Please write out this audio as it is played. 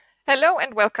Hello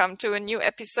and welcome to a new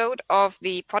episode of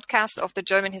the podcast of the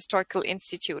German Historical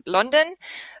Institute London.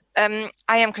 I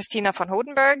am Christina von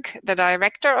Hodenberg, the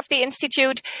director of the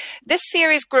Institute. This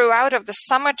series grew out of the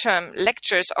summer term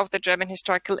lectures of the German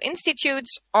Historical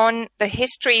Institutes on the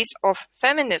histories of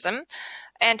feminism.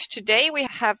 And today we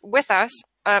have with us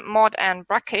Maud Anne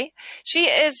Bracke. She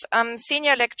is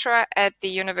senior lecturer at the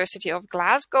University of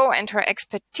Glasgow, and her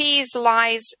expertise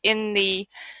lies in the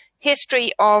history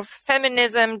of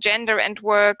feminism, gender and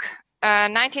work,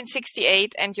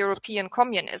 1968 and European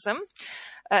communism.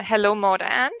 Hello, Maud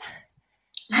Anne.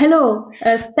 Hello,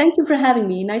 thank you for having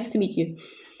me. Nice to meet you.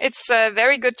 It's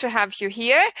very good to have you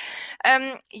here.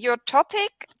 Your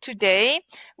topic today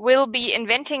will be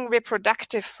inventing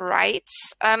reproductive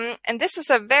rights. And this is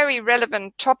a very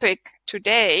relevant topic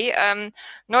today.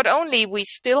 Not only we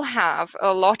still have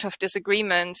a lot of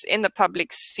disagreements in the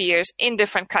public spheres in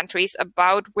different countries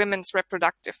about women's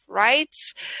reproductive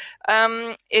rights.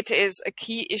 It is a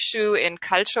key issue in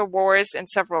culture wars in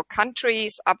several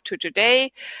countries up to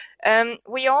today.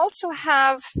 We also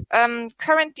have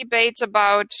current debates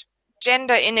about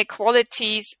gender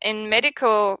inequalities in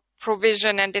medical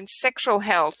provision and in sexual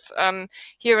health.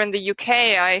 Here in the UK,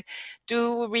 I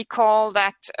do recall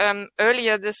that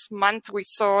earlier this month we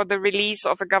saw the release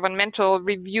of a governmental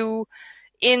review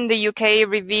in the UK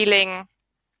revealing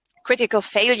critical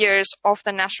failures of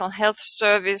the National Health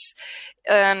Service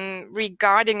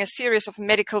regarding a series of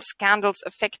medical scandals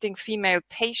affecting female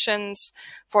patients,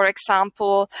 for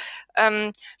example.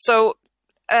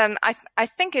 I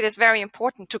think it is very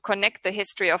important to connect the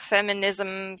history of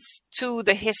feminism to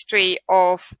the history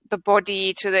of the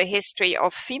body, to the history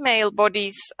of female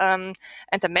bodies, and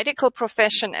the medical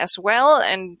profession as well.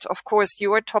 And of course,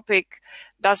 your topic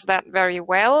does that very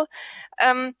well.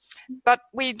 But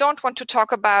we don't want to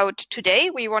talk about today.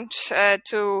 We want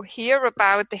to hear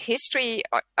about the history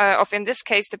of, in this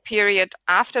case, the period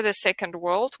after the Second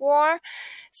World War.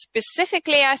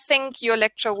 Specifically, I think your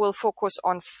lecture will focus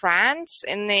on France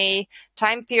in the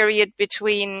time period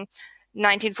between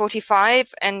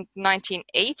 1945 and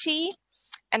 1980.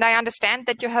 And I understand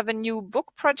that you have a new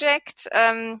book project,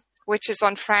 which is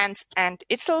on France and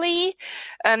Italy.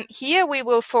 Here we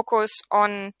will focus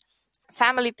on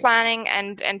family planning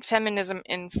and feminism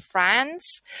in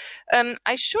France.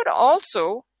 I should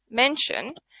also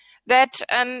mention that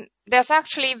there's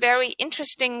actually very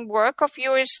interesting work of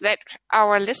yours that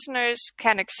our listeners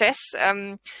can access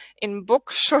in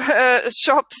book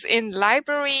shops, in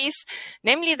libraries.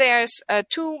 Namely, there's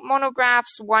two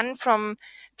monographs, one from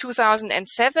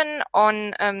 2007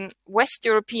 on West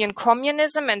European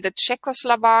communism and the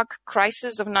Czechoslovak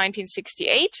crisis of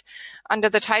 1968 under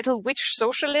the title Which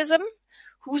Socialism?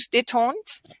 Whose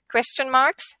Détente? Question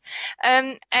marks.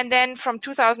 And then from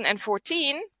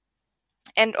 2014,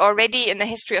 and already in the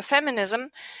history of feminism,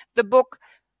 the book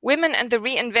Women and the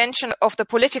Reinvention of the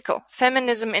Political,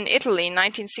 Feminism in Italy,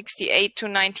 1968 to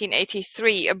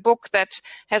 1983, a book that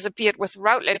has appeared with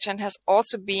Routledge and has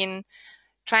also been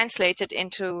translated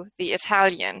into the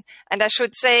Italian. And I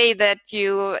should say that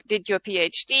you did your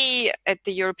PhD at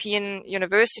the European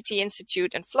University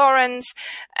Institute in Florence,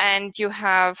 and you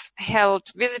have held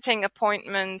visiting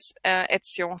appointments at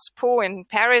Sciences Po in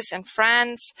Paris and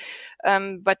France,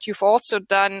 but you've also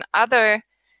done other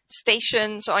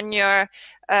stations on your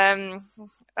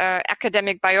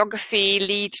academic biography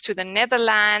lead to the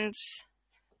Netherlands,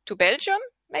 to Belgium,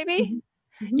 maybe? Mm-hmm.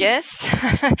 Mm-hmm. Yes.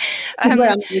 Where I'm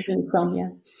originally from, yeah.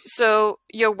 So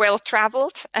you're well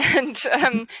traveled,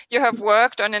 and you have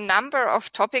worked on a number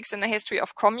of topics in the history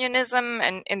of communism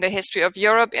and in the history of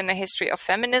Europe, in the history of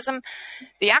feminism.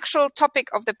 The actual topic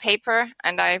of the paper,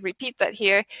 and I repeat that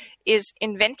here, is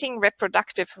Inventing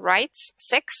Reproductive Rights,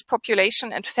 Sex,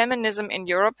 Population and Feminism in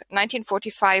Europe,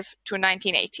 1945 to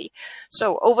 1980.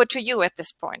 So over to you at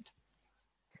this point.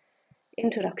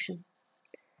 Introduction.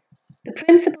 The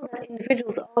principle that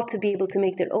individuals ought to be able to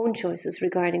make their own choices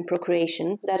regarding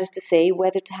procreation, that is to say,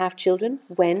 whether to have children,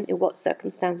 when, in what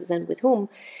circumstances and with whom,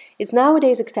 is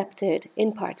nowadays accepted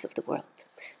in parts of the world,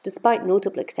 despite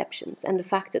notable exceptions and the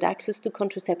fact that access to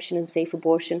contraception and safe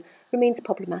abortion remains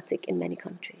problematic in many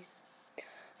countries.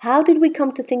 How did we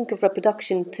come to think of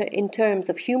reproduction in terms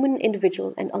of human,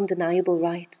 individual and undeniable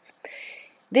rights?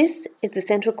 This is the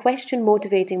central question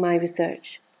motivating my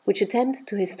research, which attempts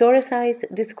to historicize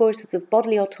discourses of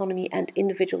bodily autonomy and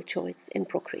individual choice in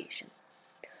procreation.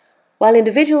 While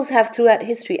individuals have throughout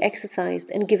history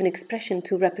exercised and given expression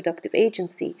to reproductive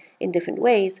agency in different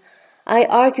ways, I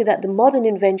argue that the modern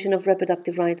invention of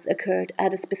reproductive rights occurred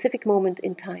at a specific moment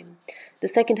in time, the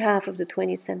second half of the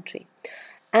 20th century,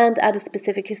 and at a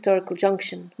specific historical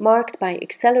junction, marked by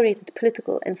accelerated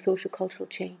political and socio-cultural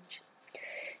change.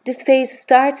 This phase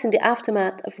starts in the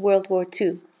aftermath of World War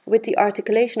II, with the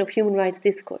articulation of human rights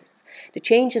discourse, the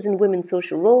changes in women's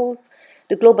social roles,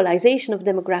 the globalization of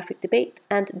demographic debate,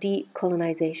 and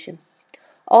decolonization,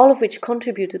 all of which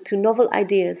contributed to novel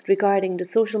ideas regarding the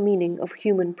social meaning of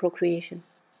human procreation.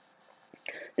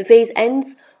 The phase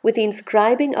ends with the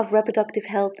inscribing of reproductive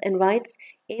health and rights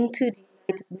into the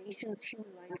United Nations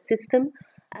human rights system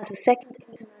at the Second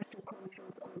International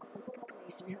Conference on Global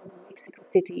Population held in Mexico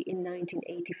City in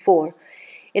 1984,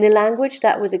 in a language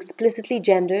that was explicitly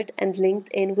gendered and linked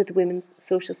in with women's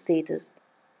social status.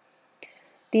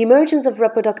 The emergence of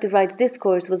reproductive rights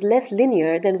discourse was less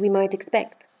linear than we might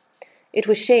expect. It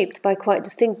was shaped by quite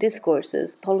distinct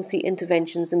discourses, policy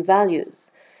interventions, and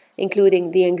values,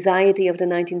 including the anxiety of the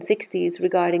 1960s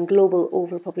regarding global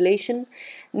overpopulation,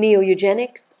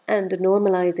 neo-eugenics, and the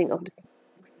normalizing of the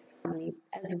family,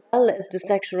 as well as the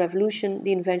sexual revolution,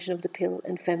 the invention of the pill,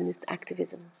 and feminist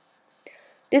activism.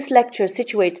 This lecture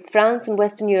situates France and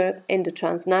Western Europe in the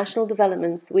transnational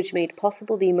developments which made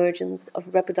possible the emergence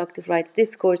of reproductive rights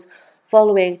discourse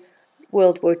following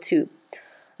World War II.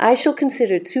 I shall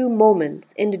consider two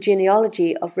moments in the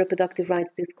genealogy of reproductive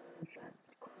rights discourse in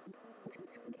France, corresponding to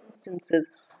two instances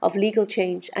of legal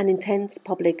change and intense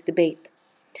public debate.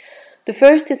 The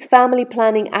first is family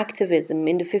planning activism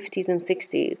in the 50s and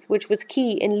 60s, which was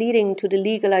key in leading to the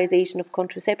legalization of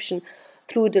contraception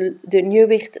through the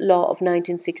Neuwicht Law of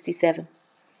 1967.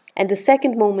 And the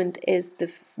second moment is the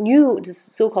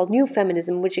so-called new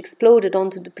feminism, which exploded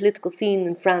onto the political scene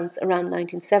in France around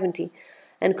 1970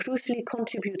 and crucially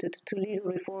contributed to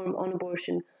legal reform on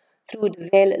abortion through the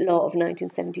Veil Law of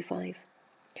 1975.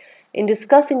 In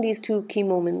discussing these two key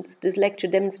moments, this lecture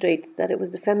demonstrates that it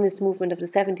was the feminist movement of the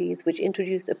 70s which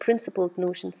introduced a principled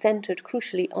notion centered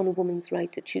crucially on a woman's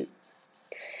right to choose.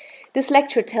 This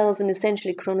lecture tells an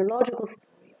essentially chronological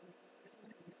story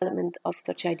of the development of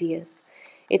such ideas.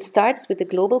 It starts with the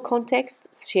global context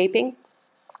shaping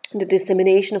the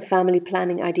dissemination of family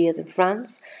planning ideas in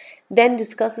France, then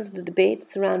discusses the debates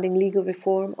surrounding legal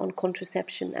reform on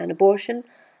contraception and abortion,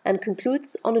 and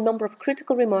concludes on a number of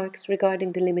critical remarks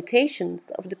regarding the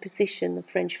limitations of the position of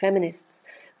French feminists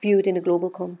viewed in a global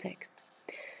context.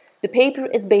 The paper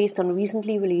is based on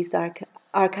recently released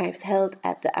archives held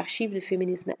at the Archives de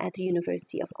Feminisme at the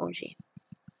University of Angers.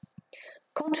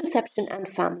 Contraception and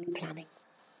family planning.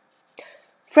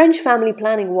 French family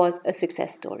planning was a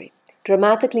success story,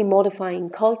 dramatically modifying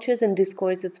cultures and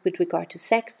discourses with regard to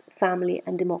sex, family,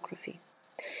 and demography.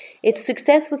 Its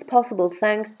success was possible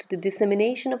thanks to the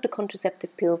dissemination of the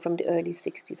contraceptive pill from the early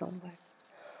 60s onwards.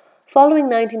 Following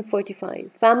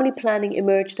 1945, family planning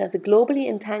emerged as a globally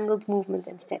entangled movement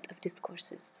and set of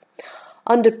discourses.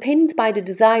 Underpinned by the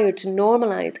desire to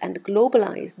normalize and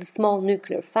globalize the small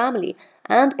nuclear family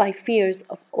and by fears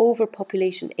of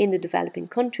overpopulation in the developing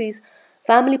countries,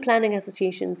 family planning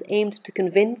associations aimed to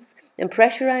convince and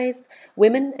pressurize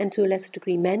women, and to a lesser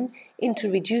degree men,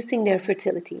 into reducing their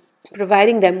fertility,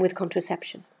 providing them with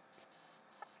contraception.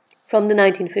 From the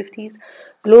 1950s,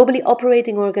 globally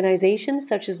operating organizations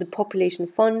such as the Population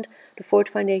Fund, the Ford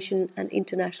Foundation, and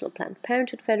International Planned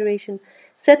Parenthood Federation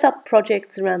set up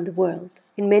projects around the world,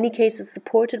 in many cases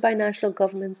supported by national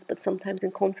governments but sometimes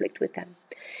in conflict with them,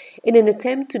 in an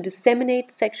attempt to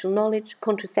disseminate sexual knowledge,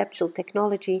 contraceptual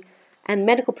technology, and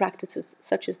medical practices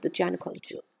such as the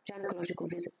gynecological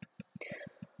visit.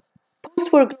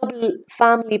 Post-war global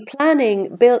family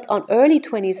planning built on early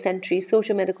 20th century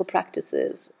socio-medical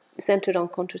practices centered on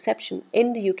contraception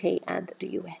in the UK and the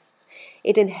US.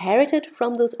 It inherited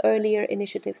from those earlier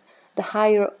initiatives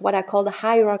what I call the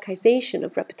hierarchization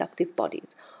of reproductive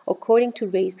bodies, according to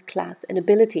race, class, and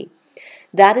ability.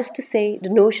 That is to say, the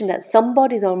notion that some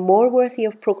bodies are more worthy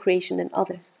of procreation than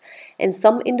others, and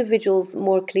some individuals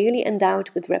more clearly endowed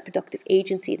with reproductive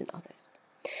agency than others.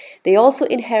 They also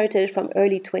inherited from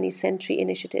early 20th century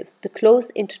initiatives the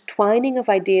close intertwining of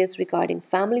ideas regarding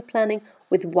family planning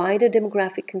with wider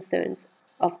demographic concerns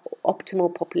of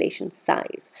optimal population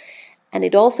size. And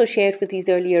it also shared with these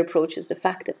earlier approaches the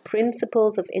fact that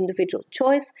principles of individual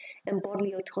choice and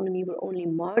bodily autonomy were only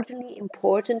marginally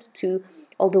important to,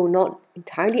 although not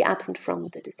entirely absent from,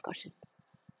 the discussions.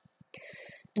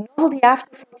 The novelty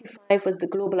after 45 was the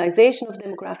globalization of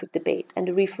demographic debate and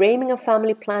the reframing of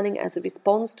family planning as a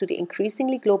response to the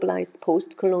increasingly globalized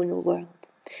post-colonial world.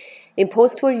 In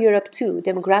post-war Europe too,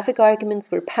 demographic arguments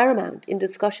were paramount in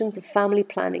discussions of family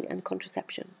planning and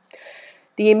contraception.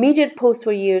 The immediate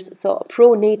post-war years saw a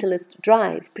pro-natalist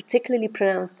drive, particularly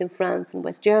pronounced in France and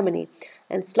West Germany,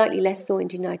 and slightly less so in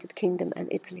the United Kingdom and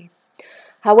Italy.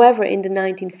 However, in the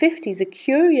 1950s, a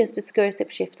curious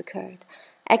discursive shift occurred.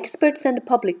 Experts and the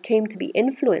public came to be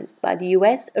influenced by the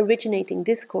US originating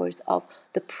discourse of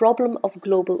the problem of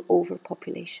global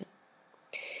overpopulation.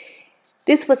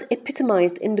 This was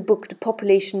epitomized in the book The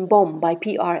Population Bomb by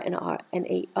P.R. and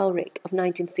A. Ulrich of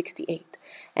 1968,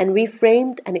 and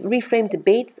it reframed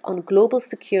debates on global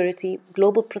security,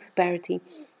 global prosperity,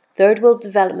 third world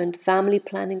development, family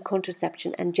planning,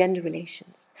 contraception, and gender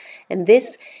relations. And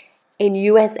this in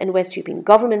US and West European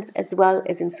governments as well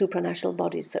as in supranational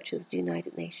bodies such as the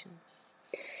United Nations.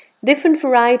 Different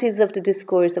varieties of the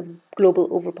discourse of global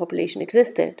overpopulation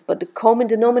existed, but the common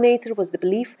denominator was the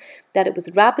belief that it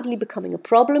was rapidly becoming a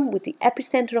problem, with the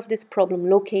epicenter of this problem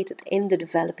located in the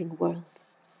developing world.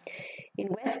 In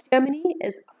West Germany,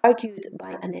 as argued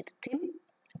by Annette Timm,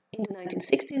 in the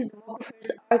 1960s,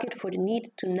 demographers argued for the need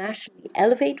to nationally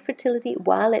elevate fertility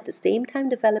while at the same time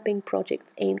developing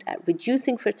projects aimed at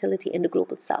reducing fertility in the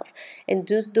global south, and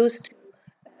those two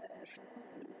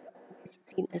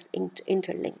seen as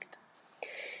interlinked.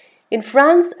 In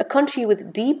France, a country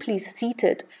with deeply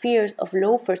seated fears of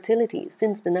low fertility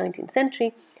since the 19th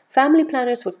century, family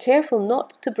planners were careful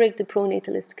not to break the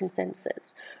pronatalist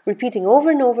consensus, repeating over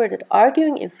and over that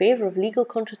arguing in favor of legal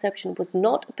contraception was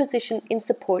not a position in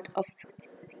support of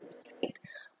fertility restraint,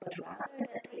 but rather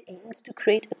that they aimed to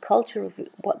create a culture of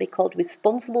what they called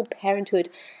responsible parenthood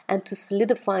and to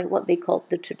solidify what they called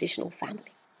the traditional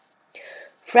family.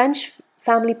 French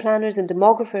family planners and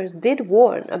demographers did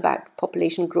warn about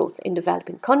population growth in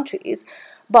developing countries,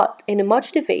 but in a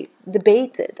much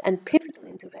debated and pivotal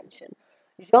intervention,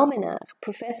 Jean Ménard,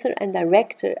 professor and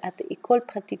director at the École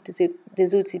Pratique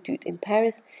des Hautes Études in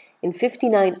Paris, in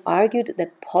 1959 argued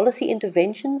that policy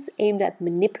interventions aimed at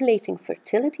manipulating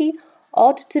fertility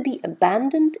ought to be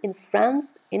abandoned in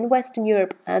France, in Western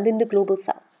Europe, and in the global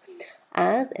South,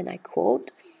 as, and I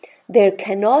quote, "There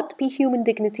cannot be human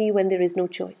dignity when there is no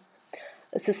choice.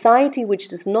 A society which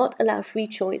does not allow free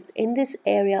choice in this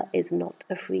area is not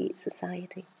a free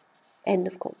society." End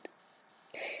of quote.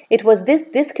 It was this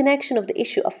disconnection of the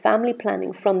issue of family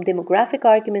planning from demographic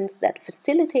arguments that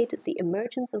facilitated the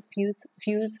emergence of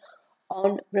views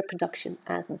on reproduction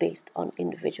as based on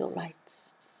individual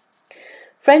rights.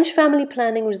 French family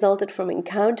planning resulted from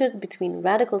encounters between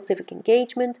radical civic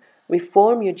engagement,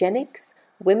 reform eugenics,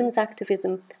 women's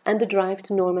activism, and the drive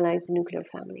to normalize the nuclear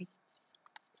family.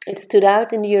 It stood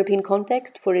out in the European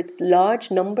context for its large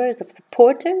numbers of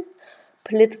supporters,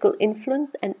 political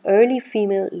influence, and early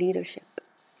female leadership.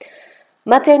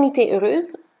 Maternité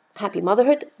heureuse, happy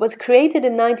motherhood, was created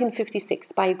in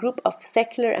 1956 by a group of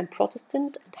secular and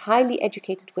Protestant and highly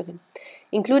educated women,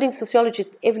 including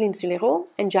sociologist Evelyne Zuleiro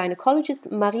and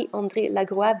gynecologist Marie-Andrée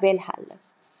Lagroix-Velhal.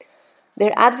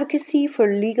 Their advocacy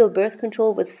for legal birth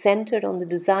control was centered on the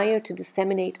desire to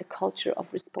disseminate a culture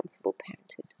of responsible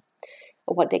parenthood,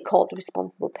 or what they called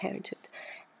responsible parenthood.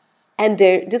 And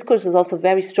their discourse was also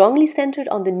very strongly centered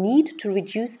on the need to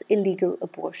reduce illegal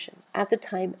abortion, at the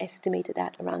time estimated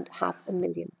at around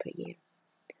 500,000 per year.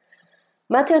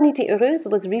 Maternité heureuse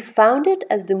was refounded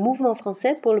as the Mouvement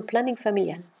Français pour le Planning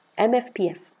Familial,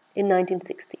 MFPF, in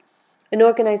 1960, an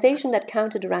organization that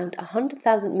counted around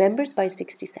 100,000 members by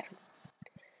 1967.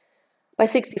 By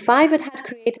 1965, it had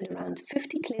created around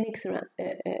 50 clinics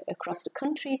across the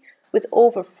country, with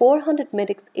over 400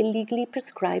 medics illegally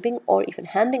prescribing or even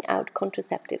handing out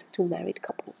contraceptives to married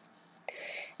couples.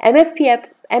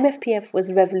 MFPF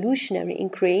was revolutionary in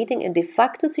creating a de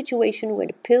facto situation where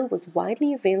the pill was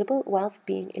widely available whilst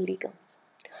being illegal.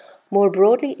 More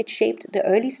broadly, it shaped the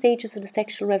early stages of the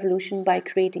sexual revolution by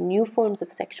creating new forms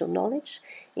of sexual knowledge,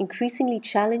 increasingly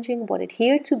challenging what had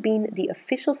hitherto been the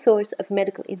official source of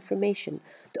medical information,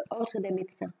 the Ordre des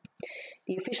Médecins,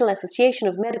 the official association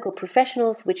of medical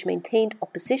professionals which maintained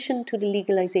opposition to the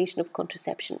legalization of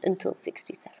contraception until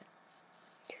 1967.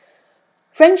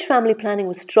 French family planning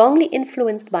was strongly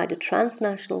influenced by the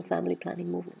transnational family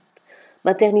planning movement.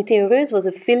 Maternité heureuse was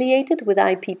affiliated with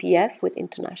IPPF, with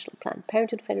International Planned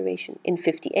Parenthood Federation, in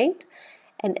 1958,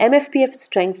 and MFPF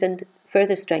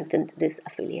further strengthened this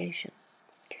affiliation.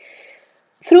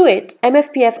 Through it,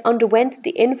 MFPF underwent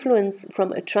the influence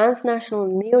from a transnational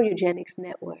neo-eugenics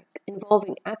network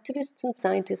involving activists and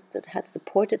scientists that had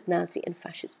supported Nazi and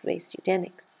fascist race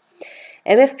eugenics.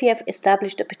 MFPF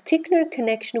established a particular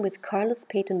connection with Carlos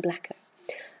Peyton Blacker,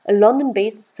 a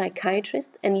London-based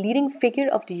psychiatrist and leading figure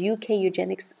of the UK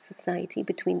Eugenics Society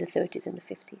between the 1930s and the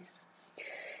 1950s.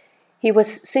 He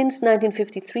was since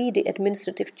 1953 the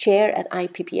administrative chair at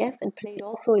IPPF and played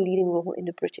also a leading role in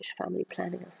the British Family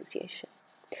Planning Association.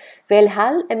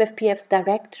 Velhal, MFPF's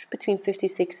director between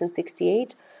 1956 and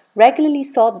 1968, regularly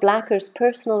sought Bracke's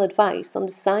personal advice on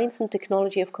the science and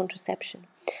technology of contraception,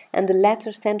 and the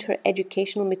latter sent her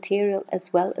educational material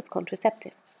as well as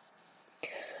contraceptives.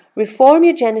 Reform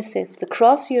eugenicists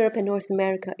across Europe and North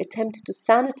America attempted to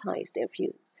sanitize their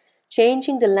views,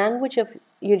 changing the language of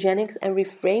eugenics and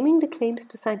reframing the claims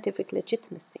to scientific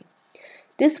legitimacy.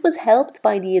 This was helped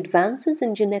by the advances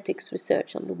in genetics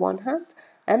research on the one hand,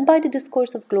 and by the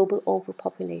discourse of global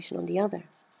overpopulation on the other.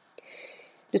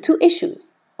 The two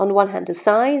issues, on the one hand the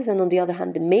size and on the other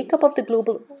hand the makeup of the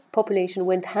global population,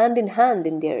 went hand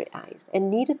in their eyes and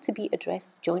needed to be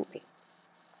addressed jointly.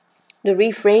 The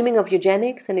reframing of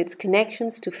eugenics and its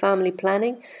connections to family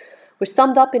planning were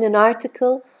summed up in an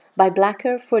article by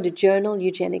Bracke for the journal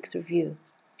Eugenics Review,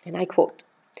 and I quote,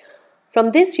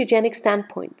 "From this eugenic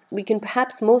standpoint, we can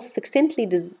perhaps most succinctly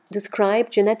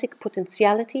describe genetic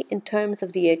potentiality in terms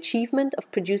of the achievement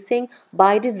of producing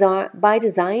by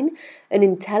design an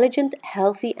intelligent,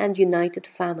 healthy and united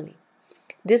family.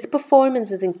 This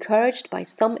performance is encouraged by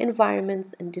some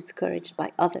environments and discouraged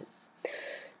by others.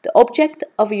 The object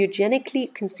of a eugenically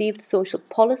conceived social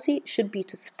policy should be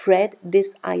to spread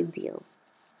this ideal."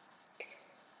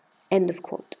 End of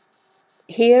quote.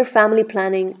 Here, family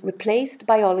planning replaced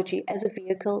biology as a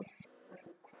vehicle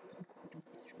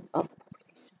of the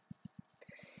population.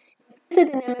 Implicit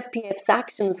in MFPF's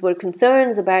actions were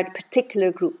concerns about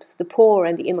particular groups, the poor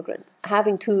and the immigrants,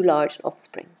 having too large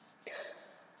offspring.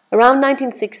 Around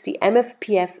 1960,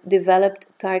 MFPF developed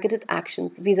targeted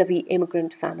actions vis-à-vis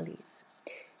immigrant families.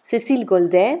 Cécile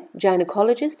Goldet,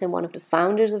 gynecologist and one of the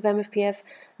founders of MFPF,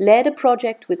 led a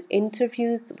project with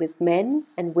interviews with men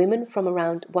and women from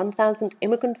around 1,000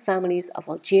 immigrant families of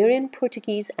Algerian,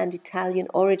 Portuguese and Italian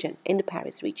origin in the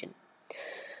Paris region.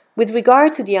 With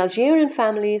regard to the Algerian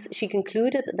families, she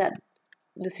concluded that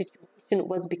the situation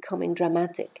was becoming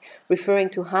dramatic,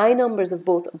 referring to high numbers of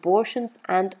both abortions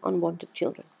and unwanted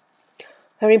children.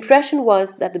 Her impression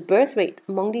was that the birth rate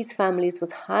among these families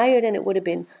was higher than it would have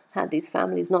been had these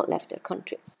families not left their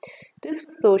country. This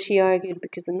was so, she argued,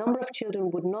 because a number of children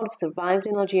would not have survived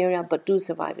in Algeria but do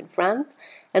survive in France,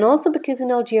 and also because in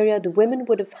Algeria the women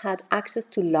would have had access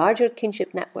to larger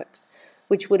kinship networks,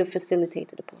 which would have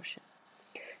facilitated abortion.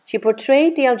 She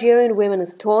portrayed the Algerian women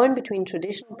as torn between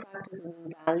traditional practices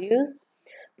and values,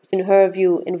 which in her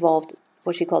view involved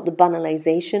what she called the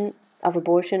banalization of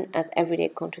abortion as everyday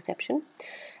contraception,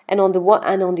 and on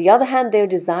the other hand their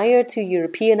desire to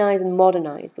Europeanize and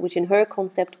modernize, which in her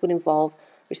concept would involve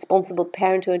responsible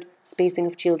parenthood, spacing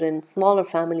of children, smaller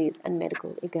families and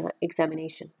medical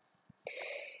examination.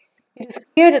 It is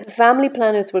clear that the family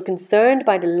planners were concerned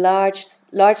by the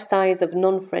large size of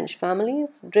non-French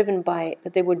families, driven by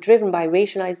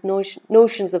racialized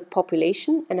notions of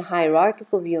population and a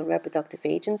hierarchical view on reproductive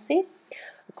agency,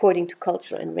 according to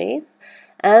culture and race,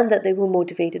 and that they were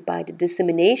motivated by the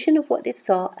dissemination of what they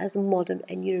saw as a modern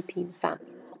and European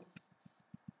family.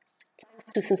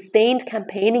 Thanks to sustained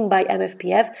campaigning by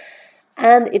MFPF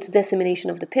and its dissemination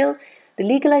of the pill, the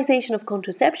legalization of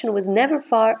contraception was never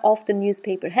far off the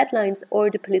newspaper headlines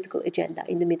or the political agenda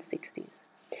in the mid-60s.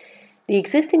 The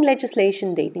existing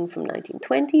legislation dating from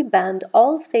 1920 banned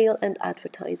all sale and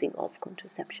advertising of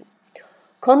contraception.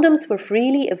 Condoms were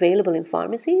freely available in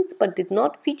pharmacies, but did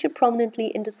not feature prominently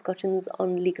in discussions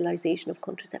on legalization of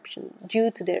contraception due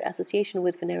to their association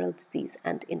with venereal disease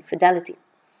and infidelity.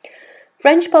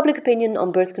 French public opinion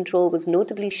on birth control was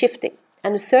notably shifting,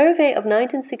 and a survey of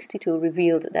 1962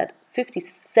 revealed that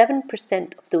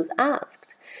 57% of those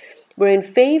asked were in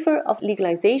favor of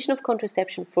legalization of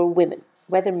contraception for women,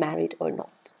 whether married or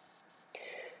not.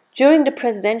 During the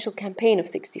presidential campaign of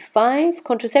 1965,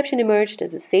 contraception emerged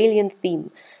as a salient theme,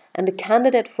 and the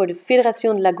candidate for the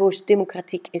Fédération de la Gauche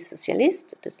démocratique et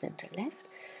socialiste, the center-left,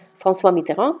 François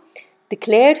Mitterrand,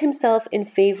 declared himself in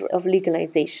favor of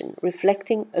legalization,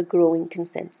 reflecting a growing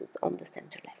consensus on the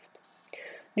center-left.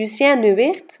 Lucien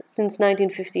Neuwirth, since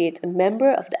 1958 a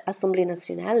member of the Assemblée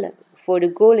nationale for the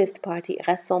Gaullist party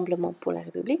Rassemblement pour la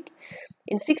République,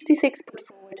 in 1966 put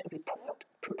forward a report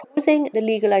proposing the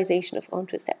legalization of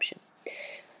contraception,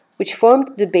 which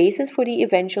formed the basis for the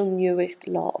eventual Neuwirth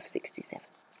Law of 1967.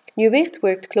 Neuwirth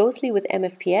worked closely with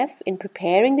MFPF in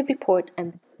preparing the report,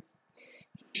 and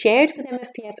he shared with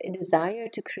MFPF a desire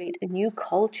to create a new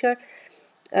culture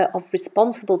of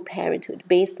responsible parenthood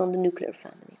based on the nuclear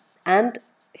family, and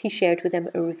he shared with them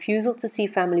a refusal to see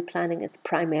family planning as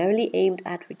primarily aimed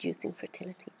at reducing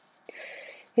fertility.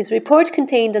 His report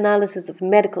contained analysis of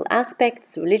medical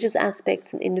aspects, religious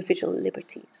aspects, and individual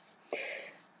liberties.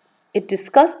 It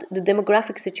discussed the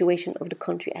demographic situation of the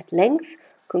country at length,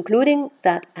 concluding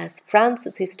that as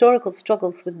France's historical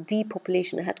struggles with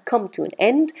depopulation had come to an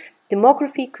end,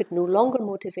 demography could no longer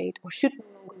motivate or should no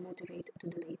longer motivate the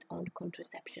debate on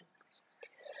contraception.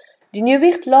 The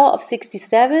Nieuwwicht Law of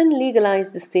 67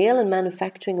 legalized the sale and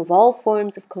manufacturing of all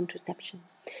forms of contraception.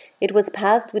 It was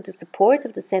passed with the support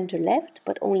of the centre-left,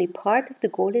 but only part of the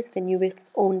Gaullist and Nieuwwicht's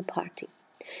own party.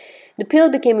 The pill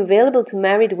became available to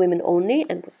married women only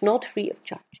and was not free of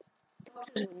charge.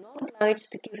 Doctors were not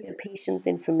obliged to give their patients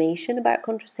information about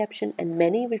contraception, and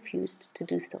many refused to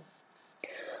do so.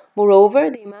 Moreover,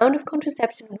 the amount of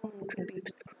contraception a woman could be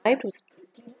prescribed was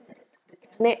strictly limited. The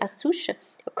carnet à souche,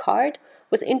 a card,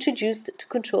 was introduced to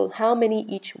control how many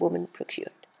each woman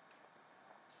procured.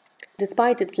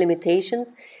 Despite its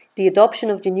limitations, the adoption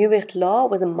of the Nieuwwicht Law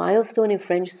was a milestone in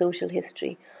French social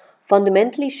history,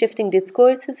 fundamentally shifting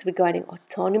discourses regarding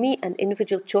autonomy and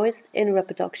individual choice in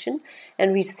reproduction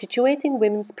and resituating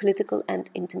women's political and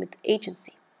intimate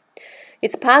agency.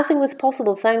 Its passing was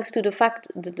possible thanks to the fact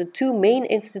that the two main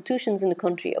institutions in the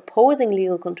country opposing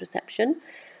legal contraception,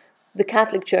 the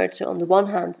Catholic Church on the one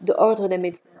hand, the Ordre des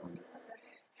Médecins on the other,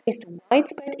 faced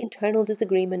widespread internal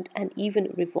disagreement and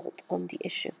even revolt on the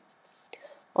issue.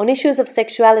 On issues of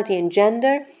sexuality and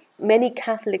gender, many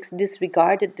Catholics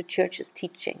disregarded the Church's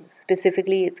teachings,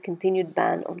 specifically its continued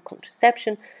ban on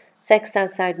contraception, sex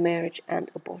outside marriage, and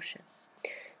abortion.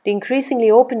 The increasingly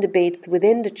open debates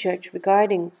within the Church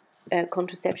regarding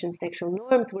contraception and sexual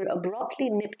norms were abruptly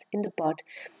nipped in the bud,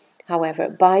 however,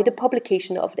 by the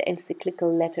publication of the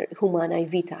encyclical letter Humanae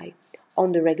Vitae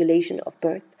on the regulation of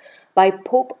birth by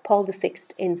Pope Paul VI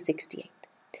in 1968.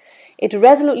 It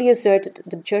resolutely asserted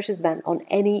the Church's ban on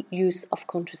any use of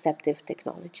contraceptive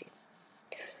technology.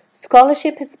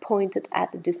 Scholarship has pointed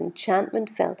at the disenchantment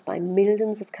felt by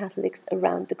millions of Catholics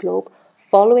around the globe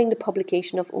following the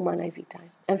publication of Humanae Vitae,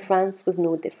 and France was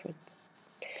no different.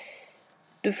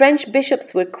 The French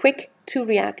bishops were quick to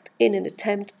react in an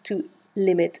attempt to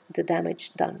limit the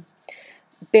damage done.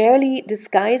 Barely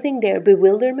disguising their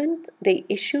bewilderment, they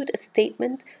issued a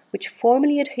statement which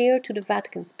formally adhered to the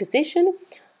Vatican's position,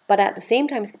 but at the same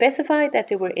time specified that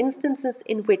there were instances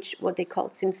in which what they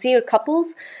called sincere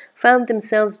couples found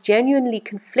themselves genuinely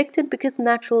conflicted because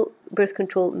natural birth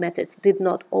control methods did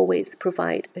not always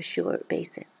provide a sure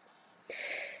basis.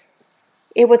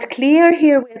 It was clear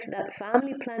herewith that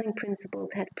family planning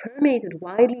principles had permeated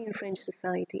widely in French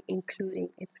society, including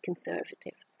its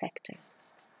conservative sectors.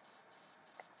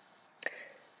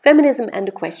 Feminism and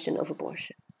the question of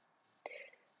abortion.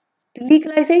 The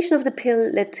legalization of the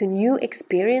pill led to new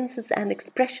experiences and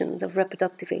expressions of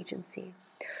reproductive agency.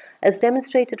 As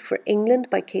demonstrated for England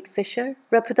by Kate Fisher,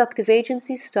 reproductive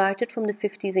agency started from the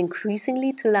 50s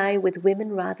increasingly to lie with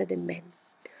women rather than men.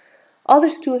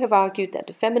 Others too have argued that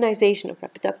the feminization of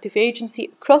reproductive agency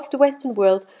across the Western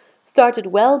world started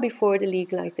well before the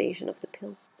legalization of the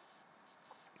pill.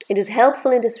 It is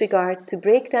helpful in this regard to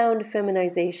break down the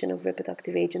feminization of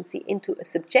reproductive agency into a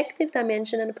subjective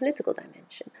dimension and a political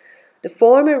dimension, the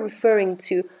former referring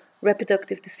to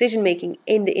reproductive decision-making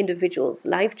in the individual's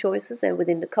life choices and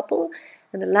within the couple,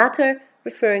 and the latter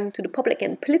referring to the public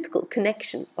and political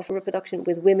connection of reproduction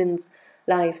with women's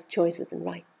lives, choices and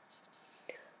rights.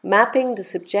 Mapping the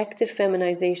subjective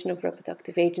feminization of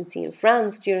reproductive agency in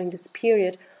France during this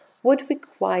period would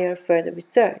require further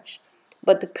research,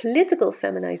 but the political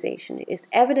feminization is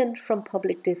evident from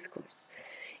public discourse.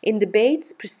 In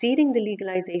debates preceding the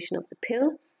legalization of the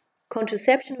pill,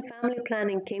 contraception and family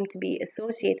planning came to be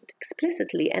associated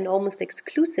explicitly and almost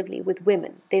exclusively with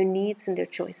women, their needs and their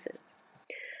choices.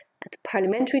 At the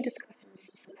parliamentary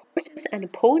discussions, supporters and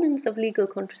opponents of legal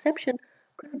contraception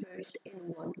converged in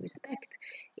one respect,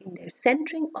 in their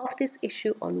centering of this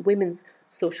issue on women's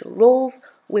social roles,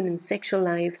 women's sexual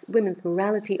lives, women's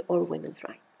morality, or women's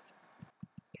rights.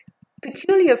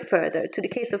 Peculiar further to the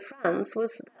case of France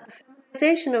was that the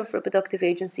feminization of reproductive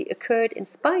agency occurred in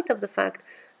spite of the fact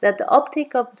that the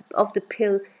uptake of the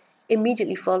pill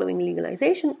immediately following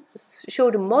legalization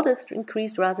showed a modest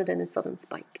increase rather than a sudden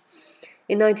spike.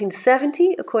 In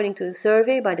 1970, according to a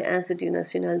survey by the Institut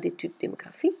National d'Études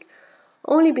Démographiques,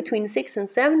 only between 6 and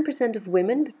 7% of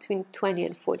women between 20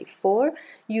 and 44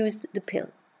 used the pill.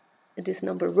 This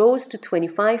number rose to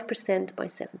 25% by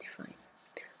 75.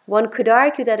 One could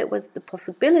argue that it was the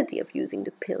possibility of using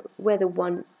the pill, whether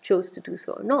one chose to do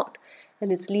so or not,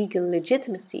 and its legal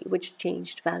legitimacy which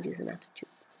changed values and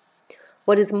attitudes.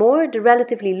 What is more, the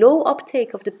relatively low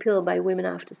uptake of the pill by women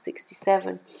after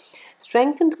 67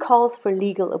 strengthened calls for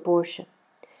legal abortion.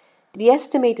 The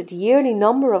estimated yearly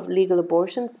number of legal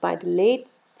abortions by the late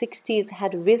 60s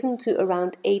had risen to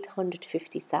around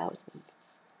 850,000.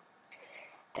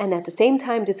 And at the same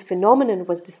time, this phenomenon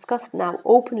was discussed now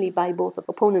openly by both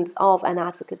opponents of and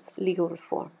advocates for legal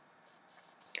reform.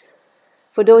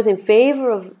 For those in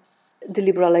favor of the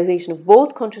liberalization of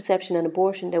both contraception and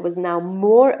abortion, there was now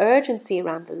more urgency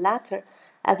around the latter,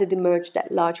 as it emerged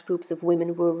that large groups of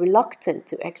women were reluctant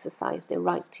to exercise their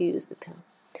right to use the pill.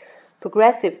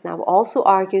 Progressives now also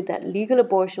argued that legal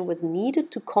abortion was needed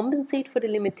to compensate for the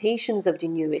limitations of the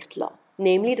Nieuwert law,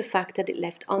 namely the fact that it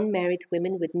left unmarried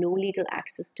women with no legal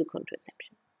access to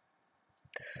contraception.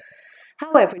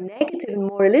 However, negative and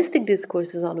moralistic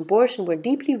discourses on abortion were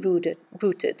deeply rooted,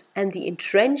 and the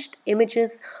entrenched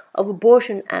images of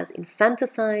abortion as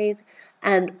infanticide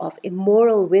and of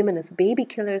immoral women as baby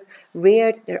killers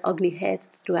reared their ugly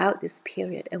heads throughout this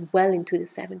period and well into the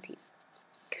 70s.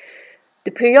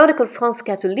 The periodical France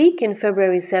Catholique in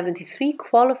February 73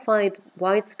 qualified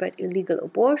widespread illegal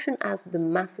abortion as the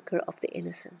massacre of the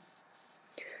innocents.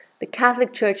 The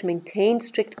Catholic Church maintained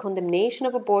strict condemnation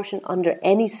of abortion under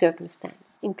any circumstance,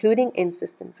 including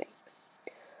incest and rape.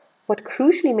 What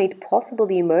crucially made possible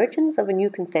the emergence of a new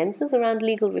consensus around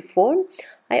legal reform,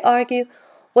 I argue,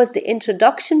 was the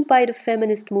introduction by the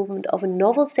feminist movement of a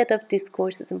novel set of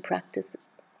discourses and practices.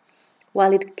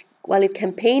 While it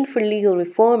campaigned for legal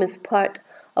reform as part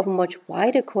of a much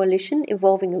wider coalition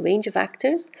involving a range of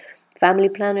actors, family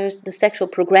planners, the sexual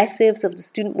progressives of the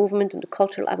student movement and the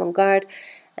cultural avant-garde,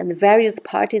 and the various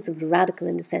parties of the radical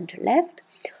and the centre-left,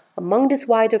 among this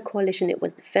wider coalition it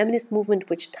was the feminist movement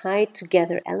which tied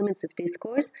together elements of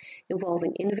discourse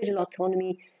involving individual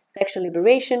autonomy, sexual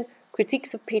liberation,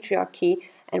 critiques of patriarchy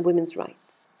and women's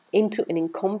rights, into an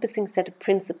encompassing set of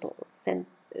principles.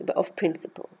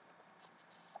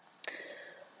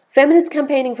 Feminist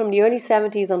campaigning from the early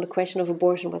 70s on the question of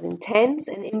abortion was intense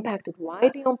and impacted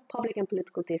widely on public and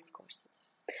political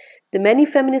discourses. The many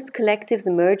feminist collectives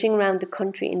emerging around the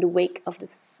country in the wake of the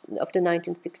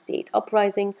 1968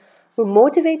 uprising were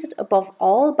motivated above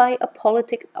all by a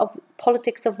politics of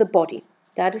the body,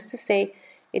 that is to say,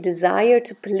 a desire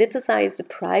to politicize the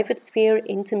private sphere,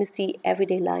 intimacy,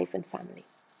 everyday life and family.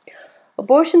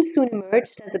 Abortion soon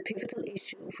emerged as a pivotal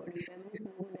issue for the feminist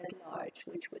movement at large,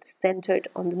 which was centered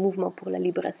on the Mouvement pour la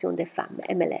Libération des Femmes,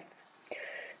 MLF.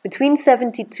 Between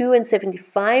 72 and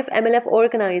 75, MLF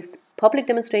organized public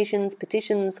demonstrations,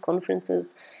 petitions,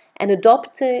 conferences, and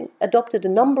adopted a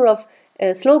number of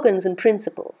slogans and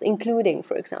principles, including,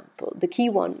 for example, the key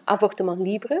one, avortement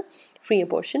libre, free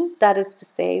abortion, that is to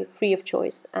say, free of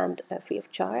choice and free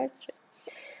of charge.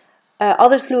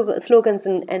 Other slogans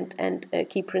and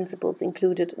key principles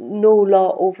included no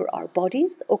law over our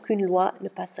bodies, aucune loi ne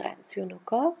passera sur nos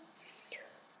corps,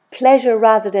 pleasure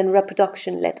rather than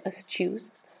reproduction, let us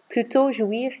choose, plutôt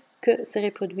jouir que se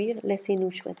reproduire,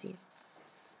 laissez-nous choisir.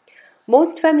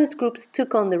 Most feminist groups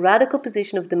took on the radical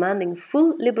position of demanding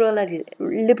full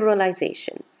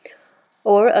liberalization,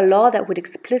 or a law that would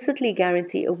explicitly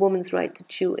guarantee a woman's right to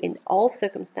choose in all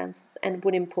circumstances and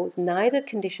would impose neither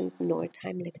conditions nor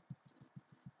time limits.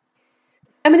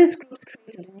 Feminist groups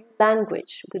created a new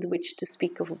language with which to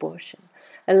speak of abortion,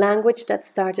 a language that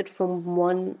started from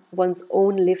one's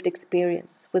own lived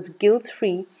experience, was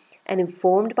guilt-free and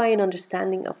informed by an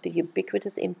understanding of the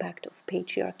ubiquitous impact of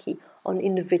patriarchy on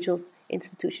individuals,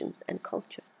 institutions and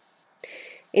cultures.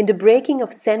 In the breaking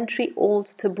of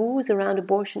century-old taboos around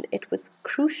abortion, it was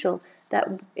crucial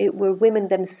that it were women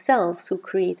themselves who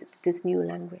created this new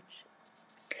language.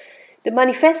 The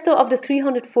Manifesto of the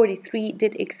 343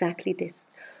 did exactly this.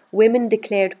 Women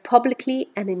declared publicly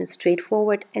and in a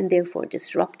straightforward and therefore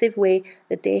disruptive way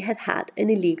that they had had an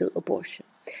illegal abortion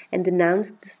and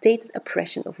denounced the state's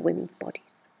oppression of women's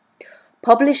bodies.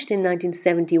 Published in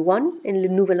 1971 in Le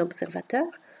Nouvel Observateur,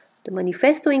 the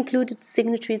Manifesto included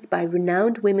signatories by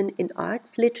renowned women in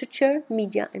arts, literature,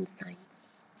 media and science.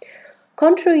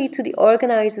 Contrary to the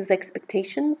organizers'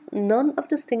 expectations, none of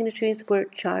the signatories were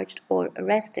charged or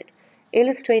arrested,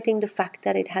 illustrating the fact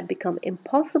that it had become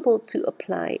impossible to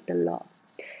apply the law.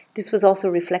 This was also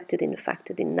reflected in the fact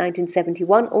that in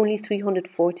 1971 only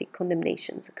 340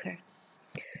 condemnations occurred.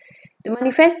 The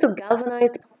Manifesto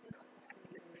galvanized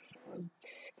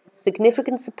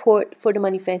significant support for the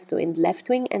Manifesto in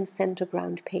left-wing and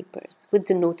centre-ground papers, with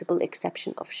the notable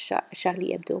exception of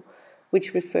Charlie Hebdo,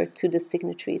 which referred to the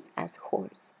signatories as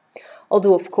whores.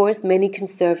 Although, of course, many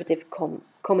conservative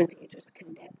commentators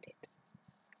condemned it.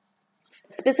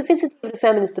 The specificity of the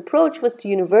feminist approach was to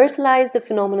universalize the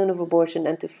phenomenon of abortion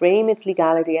and to frame its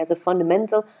legality as a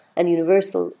fundamental and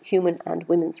universal human and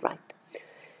women's right.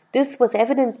 This was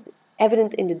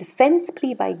evident in the defense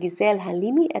plea by Gisèle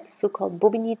Halimi at the so-called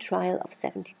Bobigny trial of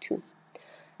 72.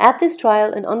 At this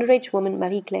trial, an underage woman,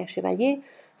 Marie-Claire Chevalier,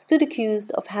 stood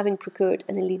accused of having procured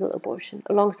an illegal abortion,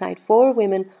 alongside 4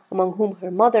 women, among whom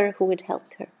her mother, who had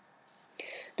helped her.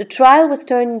 The trial was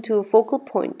turned into a focal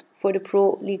point for the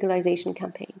pro-legalization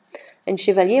campaign, and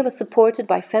Chevalier was supported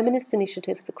by feminist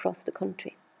initiatives across the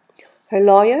country. Her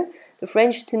lawyer, the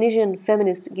French-Tunisian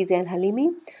feminist Gisèle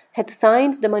Halimi, had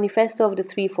signed the Manifesto of the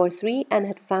 343 and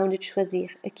had founded Choisir,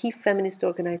 a key feminist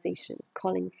organization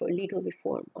calling for legal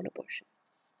reform on abortion.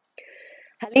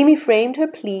 Halimi framed her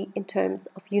plea in terms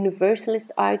of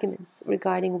universalist arguments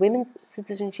regarding women's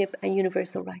citizenship and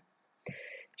universal rights.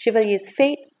 Chevalier's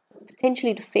fate was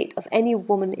potentially the fate of any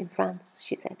woman in France,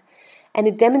 she said, and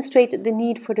it demonstrated the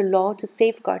need for the law to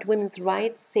safeguard women's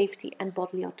rights, safety, and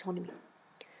bodily autonomy.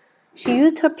 She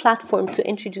used her platform to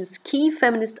introduce key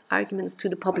feminist arguments to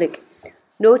the public,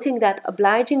 noting that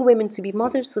obliging women to be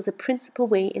mothers was a principal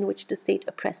way in which the state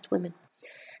oppressed women.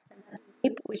 And that the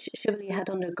rape which Chevalier had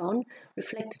undergone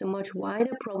reflected a much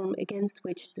wider problem against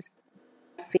which the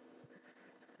state faced.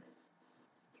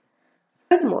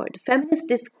 Furthermore, the feminist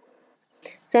discourse,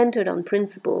 centered on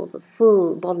principles of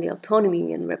full bodily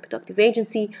autonomy and reproductive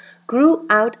agency, grew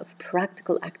out of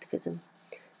practical activism.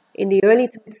 In the early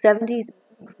to mid-70s,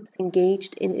 groups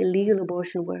engaged in illegal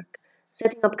abortion work,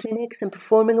 setting up clinics and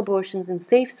performing abortions in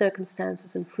safe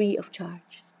circumstances and free of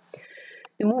charge.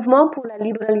 The Mouvement pour la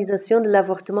libéralisation de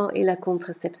l'avortement et la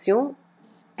contraception,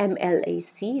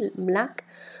 MLAC,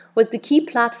 was the key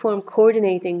platform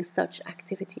coordinating such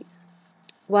activities.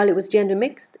 While it was gender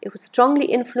mixed, it was strongly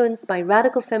influenced by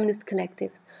radical feminist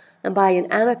collectives and by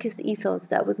an anarchist ethos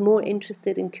that was more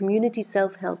interested in community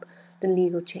self-help than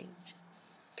legal change.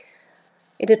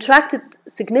 It attracted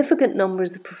significant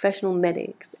numbers of professional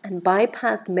medics and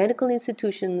bypassed medical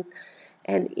institutions,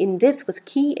 and in this was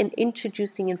key in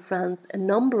introducing in France a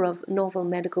number of novel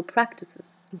medical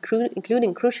practices,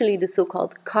 including crucially the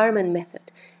so-called Carmen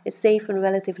method, a safe and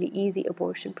relatively easy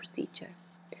abortion procedure.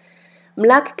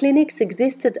 MLAC clinics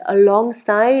existed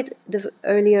alongside the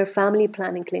earlier family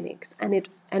planning clinics, and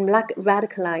MLAC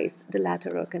radicalized the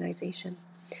latter organization.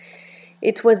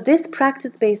 It was this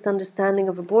practice-based understanding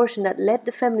of abortion that led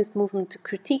the feminist movement to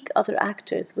critique other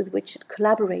actors with which it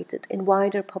collaborated in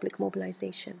wider public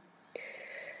mobilization.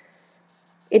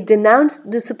 It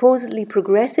denounced the supposedly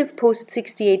progressive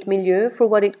post-68 milieu for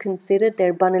what it considered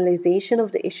their banalization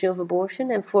of the issue of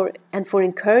abortion and for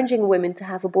encouraging women to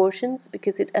have abortions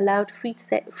because it allowed free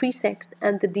sex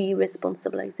and the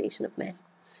de-responsibilization of men.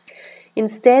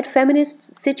 Instead,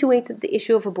 feminists situated the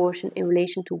issue of abortion in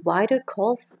relation to wider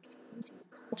calls for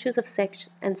cultures of sex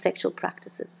and sexual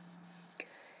practices.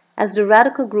 As the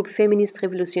radical group Feminist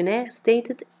Révolutionnaire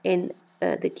stated in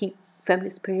the key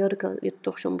feminist periodical Le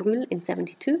Torchon Brûle in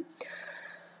 1972,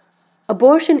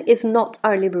 abortion is not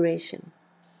our liberation.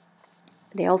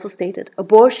 They also stated,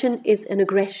 abortion is an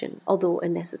aggression, although a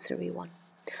necessary one.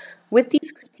 With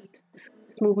these critiques, the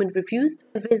feminist movement refused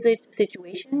to envisage a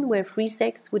situation where free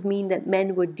sex would mean that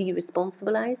men were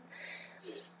de-responsibilized.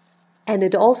 And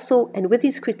with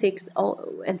these critiques,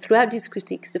 and throughout these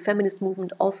critiques, the feminist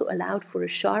movement also allowed for a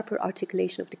sharper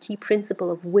articulation of the key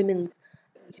principle of women's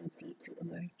agency to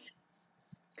emerge.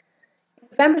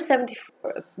 In November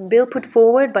 1974, a bill put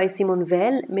forward by Simone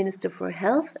Veil, Minister for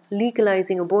Health,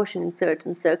 legalizing abortion in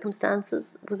certain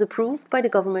circumstances, was approved by the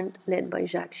government led by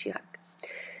Jacques Chirac,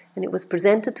 and it was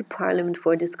presented to Parliament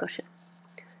for discussion.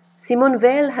 Simone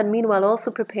Veil had meanwhile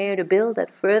also prepared a bill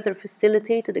that further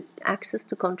facilitated access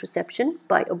to contraception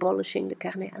by abolishing the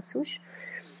carnet à souche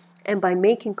and by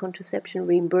making contraception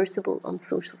reimbursable on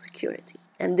Social Security.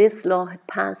 And this law had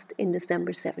passed in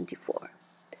December 1974.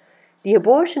 The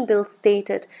abortion bill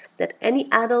stated that any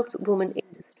adult woman in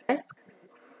distress could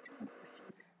request an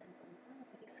abortion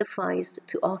and sufficed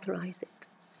to authorize it.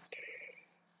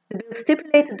 The bill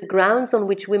stipulated the grounds on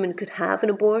which women could have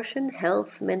an abortion: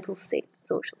 health, mental state,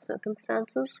 social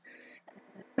circumstances.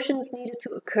 Abortions needed to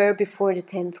occur before the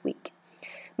 10th week.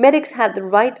 Medics had the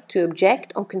right to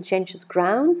object on conscientious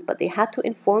grounds, but they had to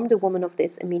inform the woman of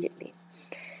this immediately.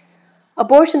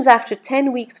 Abortions after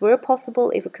 10 weeks were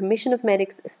possible if a commission of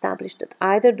medics established that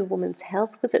either the woman's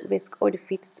health was at risk or the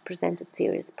fetus presented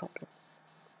serious problems.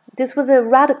 This was a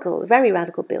very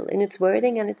radical bill in its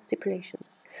wording and its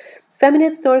stipulations.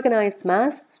 Feminists organized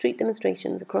mass street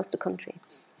demonstrations across the country.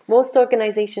 Most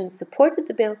organizations supported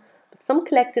the bill, but some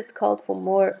collectives called for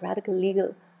more radical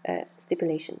legal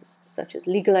stipulations, such as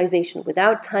legalization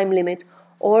without time limit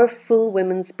or full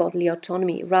women's bodily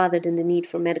autonomy rather than the need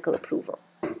for medical approval.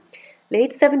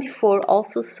 Late 1974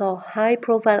 also saw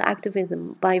high-profile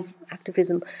activism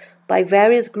by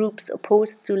various groups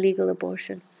opposed to legal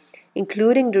abortion,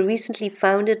 including the recently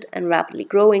founded and rapidly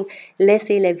growing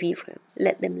Laissez-les vivre,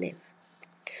 Let Them Live.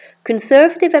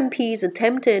 Conservative MPs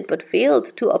attempted but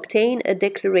failed to obtain a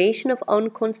declaration of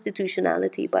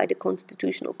unconstitutionality by the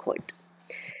Constitutional Court.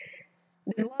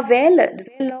 The Vele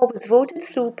law was voted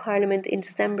through Parliament in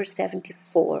December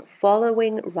 74,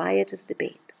 following riotous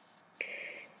debate,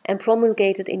 and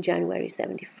promulgated in January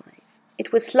 75.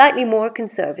 It was slightly more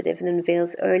conservative than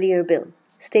Vale's earlier bill,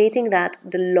 stating that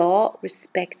the law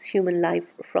respects human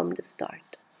life from the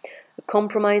start, a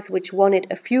compromise which won it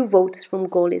a few votes from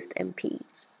Gaullist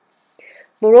MPs.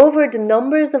 Moreover, the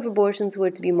numbers of abortions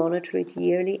were to be monitored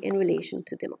yearly in relation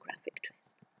to demographic trends.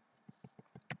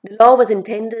 The law was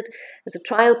intended as a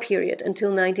trial period until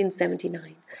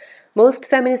 1979. Most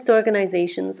feminist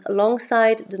organizations,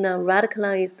 alongside the now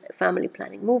radicalized family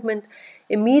planning movement,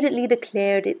 immediately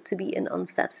declared it to be an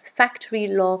unsatisfactory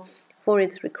law for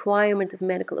its requirement of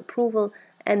medical approval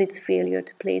and its failure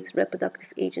to place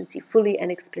reproductive agency fully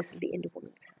and explicitly in the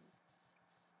woman's hands.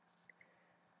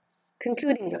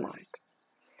 Concluding remarks.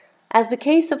 As the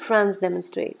case of France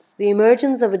demonstrates, the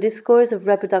emergence of a discourse of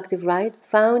reproductive rights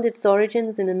found its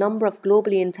origins in a number of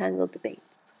globally entangled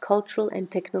debates, cultural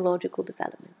and technological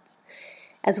developments,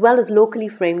 as well as locally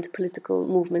framed political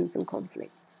movements and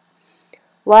conflicts.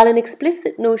 While an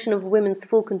explicit notion of women's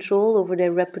full control over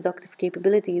their reproductive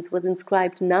capabilities was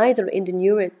inscribed neither in the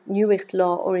Nieuwicht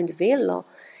law or in the Vele law,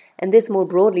 and this more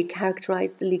broadly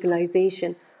characterized the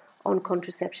legalization on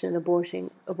contraception and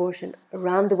abortion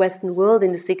around the Western world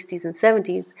in the 60s and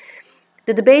 70s,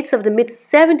 the debates of the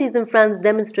mid-70s in France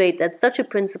demonstrate that such a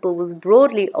principle was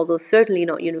broadly, although certainly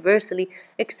not universally,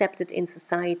 accepted in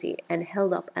society and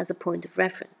held up as a point of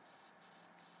reference.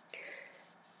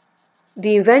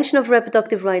 The invention of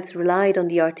reproductive rights relied on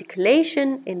the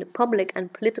articulation in the public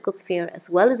and political sphere as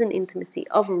well as in intimacy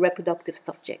of a reproductive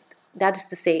subject, that is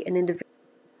to say, an individual.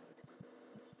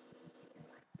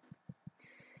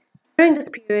 During this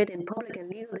period, in public and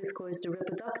legal discourse, the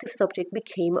reproductive subject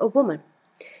became a woman.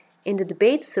 In the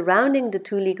debates surrounding the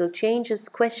two legal changes,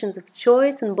 questions of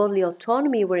choice and bodily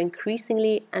autonomy were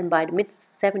increasingly, and by the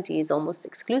mid-70s almost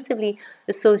exclusively,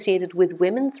 associated with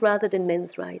women's rather than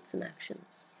men's rights and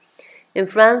actions. In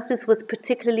France, this was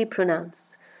particularly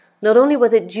pronounced. Not only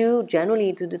was it due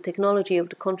generally to the technology of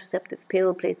the contraceptive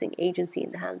pill placing agency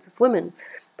in the hands of women,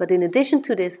 but in addition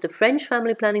to this, the French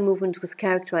family planning movement was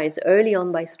characterized early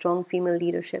on by strong female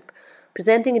leadership,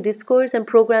 presenting a discourse and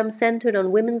program centered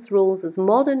on women's roles as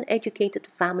modern, educated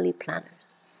family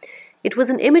planners. It was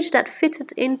an image that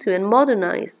fitted into and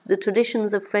modernized the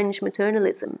traditions of French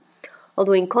maternalism,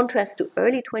 although in contrast to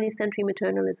early 20th century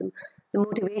maternalism, the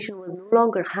motivation was no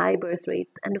longer high birth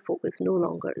rates and the focus no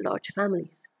longer large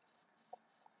families.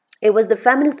 It was the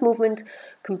feminist movement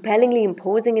compellingly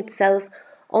imposing itself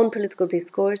on political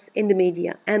discourse in the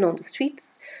media and on the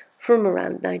streets from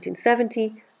around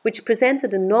 1970, which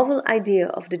presented a novel idea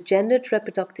of the gendered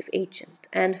reproductive agent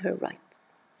and her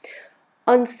rights.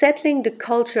 Unsettling the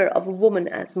culture of a woman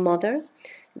as mother,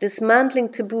 dismantling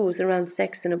taboos around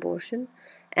sex and abortion,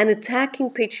 and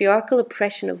attacking patriarchal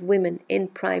oppression of women in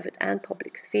private and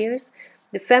public spheres,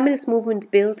 the feminist movement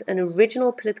built an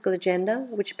original political agenda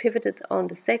which pivoted on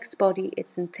the sexed body,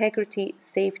 its integrity,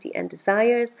 safety and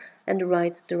desires, and the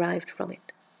rights derived from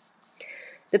it.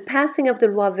 The passing of the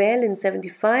Loi Vele in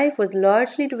 1975 was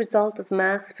largely the result of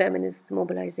mass feminist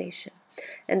mobilization,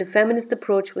 and the feminist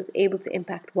approach was able to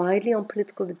impact widely on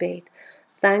political debate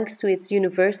thanks to its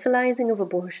universalizing of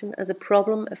abortion as a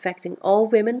problem affecting all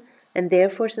women and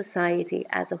therefore society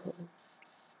as a whole.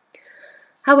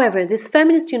 However, this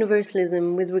feminist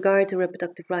universalism with regard to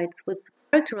reproductive rights was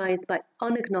characterized by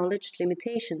unacknowledged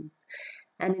limitations,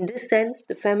 and in this sense,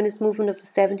 the feminist movement of the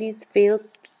 70s failed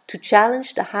to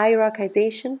challenge the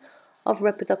hierarchization of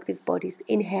reproductive bodies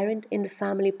inherent in the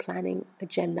family planning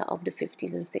agenda of the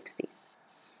 50s and 60s.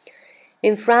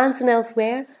 In France and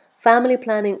elsewhere, family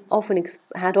planning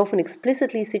had often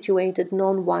explicitly situated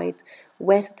non-white,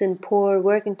 Western, poor,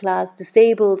 working class,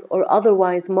 disabled or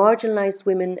otherwise marginalized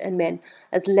women and men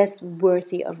as less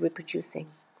worthy of reproducing,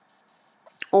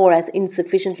 or as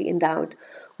insufficiently endowed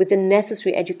with the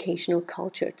necessary educational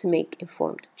culture to make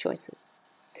informed choices.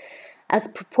 As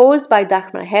proposed by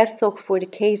Dagmar Herzog for the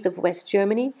case of West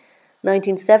Germany,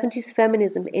 1970s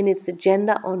feminism in its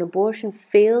agenda on abortion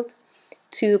failed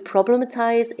to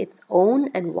problematize its own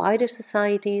and wider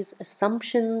society's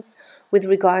assumptions with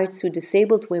regards to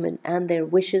disabled women and their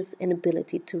wishes and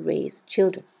ability to raise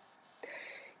children.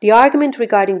 The argument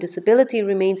regarding disability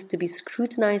remains to be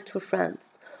scrutinized for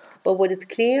France, but what is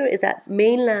clear is that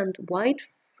mainland white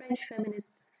French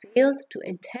feminists failed to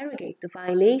interrogate the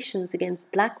violations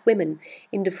against black women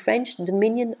in the French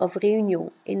dominion of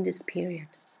Réunion in this period.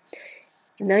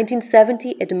 In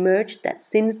 1970, it emerged that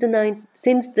since the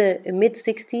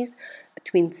mid-60s,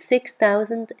 between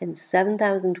 6,000 and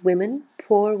 7,000 women,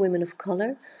 poor women of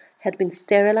color, had been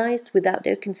sterilized without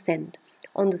their consent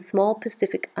on the small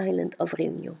Pacific island of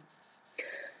Réunion.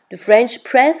 The French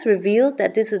press revealed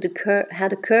that this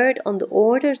had occurred on the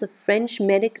orders of French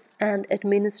medics and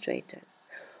administrators,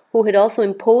 who had also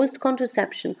imposed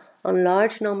contraception on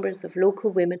large numbers of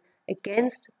local women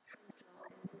against French law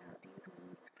and without these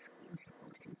women's free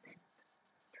informed consent.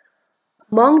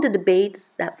 Among the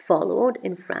debates that followed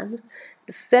in France,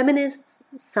 the feminists'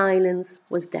 silence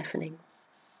was deafening.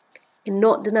 In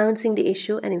not denouncing the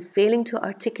issue and in failing to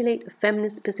articulate a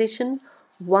feminist position,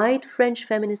 white French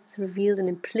feminists revealed an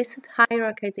implicit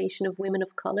hierarchization of women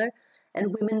of color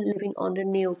and women living under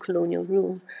neo-colonial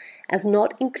rule, as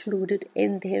not included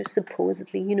in their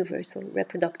supposedly universal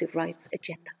reproductive rights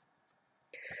agenda.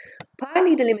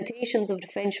 Partly the limitations of the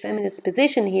French feminist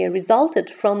position here resulted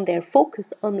from their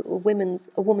focus on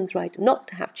a woman's right not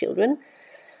to have children,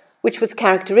 which was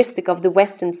characteristic of the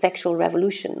Western sexual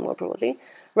revolution more broadly,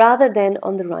 rather than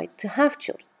on the right to have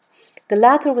children. The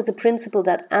latter was a principle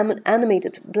that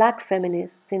animated black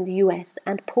feminists in the US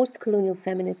and post-colonial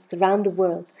feminists around the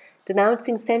world,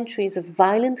 denouncing centuries of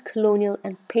violent colonial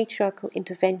and patriarchal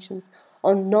interventions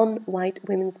on non-white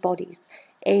women's bodies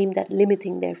aimed at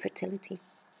limiting their fertility.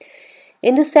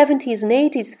 In the 70s and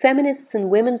 80s, feminists and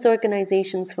women's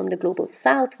organizations from the Global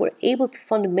South were able to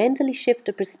fundamentally shift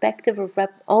the perspective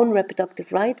on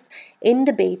reproductive rights in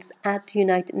debates at the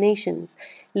United Nations,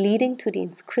 leading to the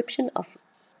inscription of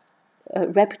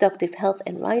reproductive health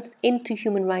and rights into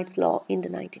human rights law in the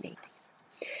 1980s.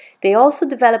 They also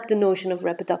developed the notion of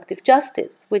reproductive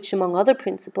justice, which, among other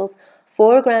principles,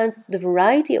 foregrounds the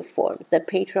variety of forms that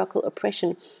patriarchal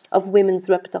oppression of women's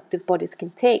reproductive bodies can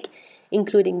take,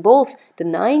 including both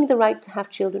denying the right to have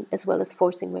children as well as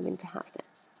forcing women to have them.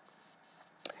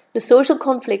 The social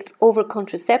conflicts over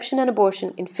contraception and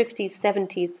abortion in 50s,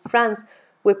 70s France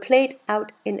were played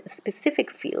out in a specific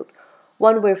field,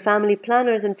 one where family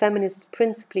planners and feminists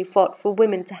principally fought for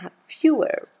women to have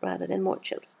fewer rather than more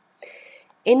children.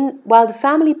 While the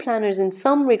family planners in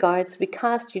some regards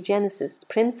recast eugenicist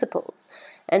principles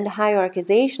and the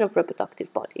hierarchization of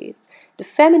reproductive bodies, the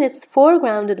feminists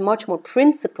foregrounded much more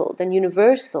principled and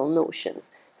universal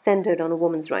notions centered on a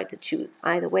woman's right to choose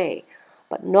either way.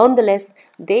 But nonetheless,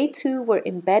 they too were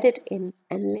embedded in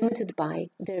and limited by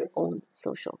their own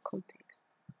social context.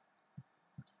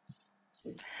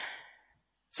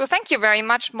 So thank you very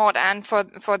much, Maud Anne,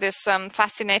 for this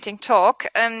fascinating talk.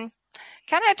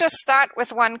 Can I just start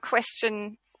with one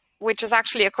question, which is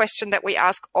actually a question that we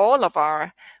ask all of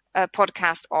our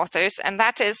podcast authors, and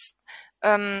that is,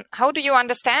 how do you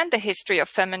understand the history of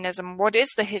feminism? What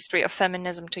is the history of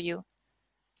feminism to you?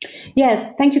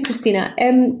 Yes, thank you, Christina.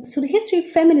 So the history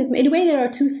of feminism, in a way, there are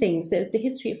two things. There's the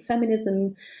history of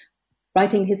feminism,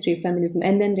 writing history of feminism,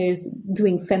 and then there's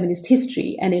doing feminist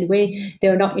history. And in a way,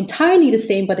 they're not entirely the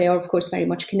same, but they are, of course, very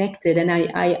much connected. And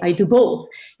I do both,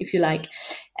 if you like.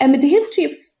 The history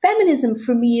of feminism,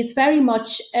 for me, is very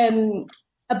much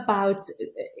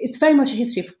it's very much a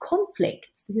history of conflict,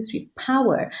 it's the history of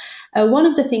power. One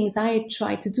of the things I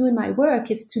try to do in my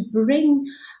work is to bring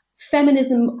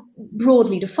feminism,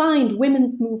 broadly defined,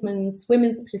 women's movements,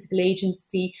 women's political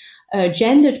agency,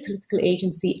 gendered political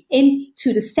agency,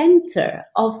 into the center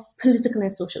of political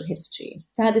and social history.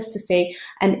 That is to say,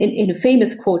 and in a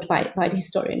famous quote by the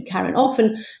historian Karen,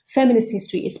 often feminist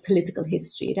history is political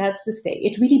history. That's to say,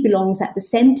 it really belongs at the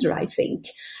center, I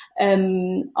think,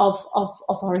 of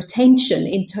our attention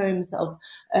in terms of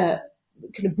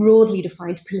kind of broadly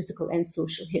defined political and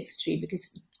social history,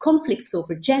 because conflicts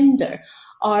over gender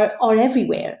are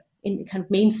everywhere in kind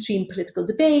of mainstream political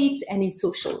debate and in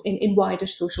wider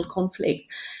social conflict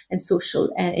and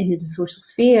in the social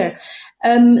sphere.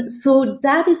 So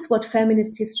that is what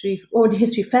feminist history, or the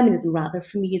history of feminism rather,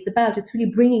 for me is about. It's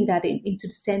really bringing that into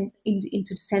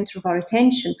the center of our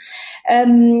attention.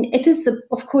 It is,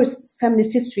 of course,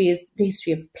 feminist history is the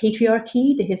history of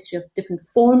patriarchy, the history of different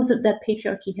forms that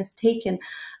patriarchy has taken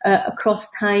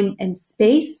across time and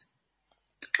space.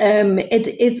 It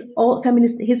is all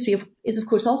feminist history is of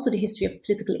course also the history of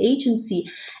political agency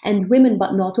and women,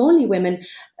 but not only women,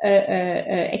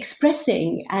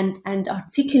 expressing and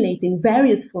articulating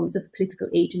various forms of political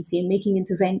agency and making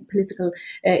political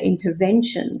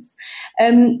interventions.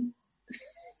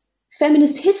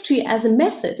 Feminist history as a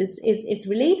method is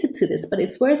related to this, but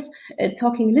it's worth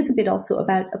talking a little bit also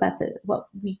about what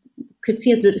we could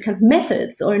see as the kind of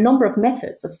methods, or a number of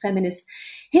methods of feminist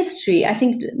history, I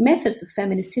think methods of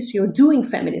feminist history or doing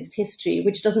feminist history,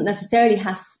 which doesn't necessarily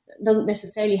have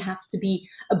to be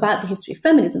about the history of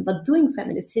feminism, but doing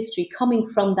feminist history coming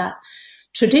from that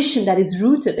tradition that is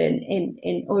rooted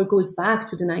in or goes back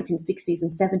to the 1960s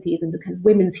and 70s and the kind of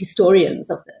women's historians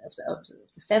of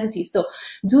the 70s. So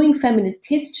doing feminist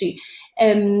history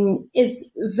is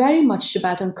very much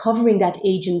about uncovering that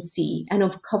agency and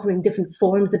uncovering different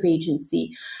forms of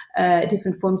agency,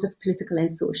 different forms of political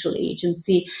and social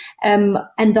agency, and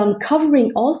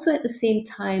uncovering also at the same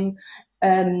time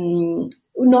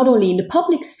not only in the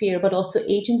public sphere, but also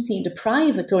agency in the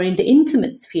private or in the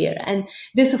intimate sphere. And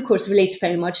this, of course, relates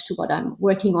very much to what I'm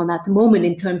working on at the moment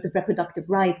in terms of reproductive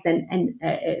rights and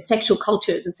sexual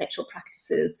cultures and sexual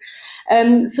practices.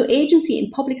 So agency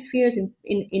in public spheres,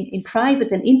 in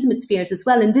private and intimate spheres as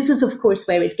well. And this is, of course,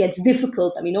 where it gets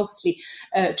difficult. I mean, obviously,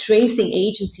 tracing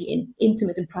agency in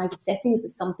intimate and private settings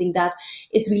is something that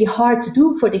is really hard to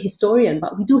do for the historian,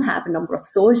 but we do have a number of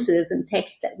sources and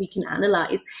texts that we can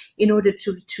analyze in order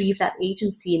to retrieve that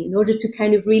agency and in order to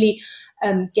kind of really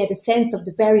get a sense of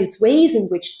the various ways in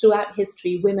which throughout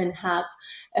history women have,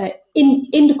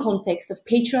 in the context of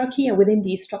patriarchy and within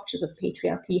these structures of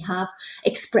patriarchy, have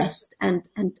expressed and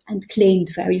claimed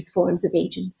various forms of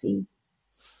agency.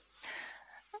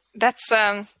 That's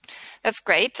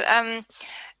great.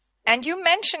 And you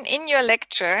mentioned in your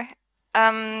lecture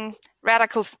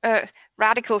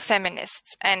radical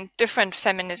feminists and different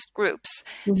feminist groups.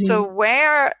 Mm-hmm. So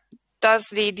where does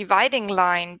the dividing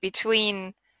line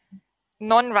between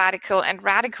non-radical and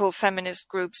radical feminist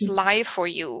groups lie for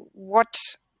you? What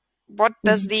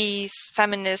does these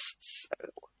feminists,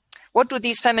 what do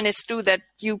these feminists do that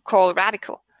you call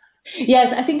radical?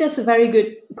 Yes, I think that's a very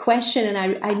good question,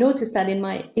 and I noticed that in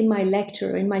my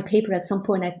lecture, in my paper, at some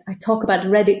point I talk about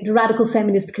the radical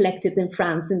feminist collectives in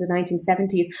France in the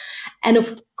 1970s, and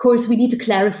of course we need to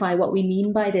clarify what we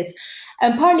mean by this.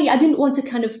 And partly, I didn't want to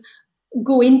kind of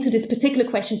go into this particular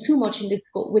question too much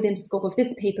within the scope of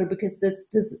this paper, because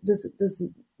there's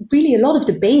really a lot of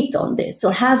debate on this,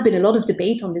 or has been a lot of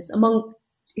debate on this among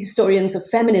historians of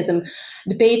feminism,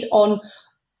 debate on,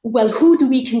 well, who do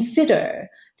we consider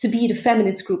to be the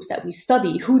feminist groups that we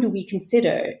study? Who do we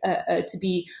consider to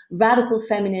be radical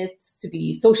feminists, to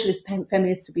be socialist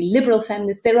feminists, to be liberal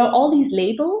feminists? There are all these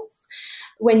labels.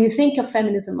 When you think of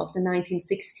feminism of the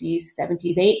 1960s,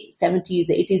 70s,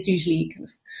 it is usually kind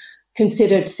of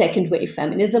considered second wave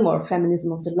feminism, or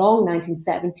feminism of the long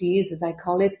 1970s, as I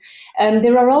call it.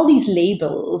 There are all these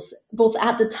labels, both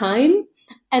at the time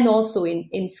and also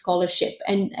in scholarship,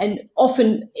 and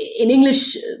often in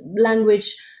English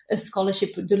language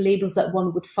scholarship, the labels that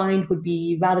one would find would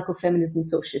be radical feminism,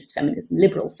 socialist feminism,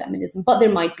 liberal feminism, but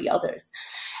there might be others.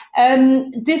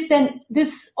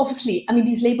 This obviously, I mean,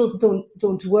 these labels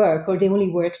don't work, or they only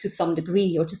work to some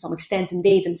degree or to some extent, and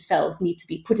they themselves need to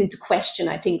be put into question,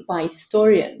 I think, by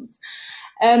historians.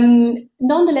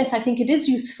 Nonetheless, I think it is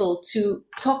useful to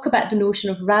talk about the notion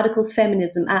of radical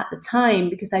feminism at the time,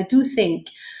 because I do think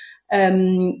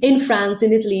in France,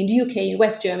 in Italy, in the UK, in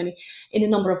West Germany, in a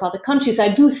number of other countries,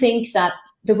 I do think that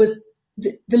there was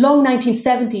the long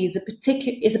 1970s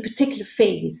is a particular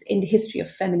phase in the history of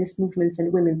feminist movements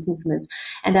and women's movements,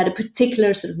 and that a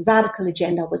particular sort of radical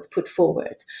agenda was put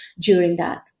forward during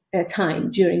that time,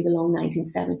 during the long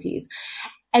 1970s.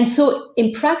 And so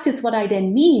in practice, what I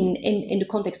then mean in the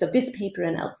context of this paper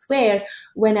and elsewhere,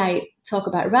 when I talk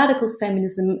about radical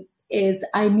feminism, is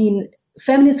I mean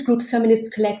feminist groups,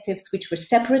 feminist collectives, which were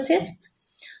separatist.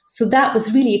 So that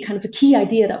was really kind of a key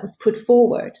idea that was put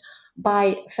forward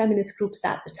by feminist groups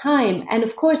at the time. And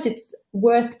of course, it's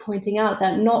worth pointing out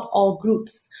that not all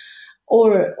groups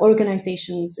or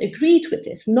organizations agreed with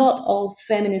this. Not all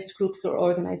feminist groups or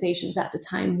organizations at the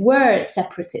time were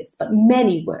separatist, but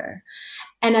many were.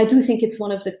 And I do think it's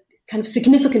one of the kind of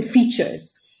significant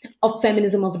features of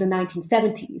feminism of the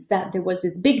 1970s, that there was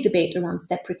this big debate around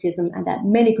separatism and that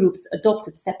many groups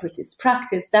adopted separatist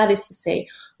practice, that is to say,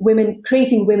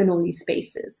 creating women-only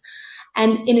spaces,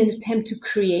 and in an attempt to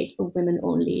create a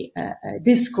women-only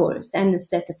discourse and a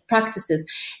set of practices.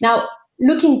 Now,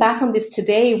 looking back on this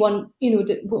today, one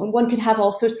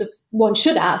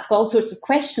should ask all sorts of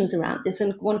questions around this,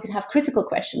 and one could have critical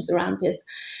questions around this.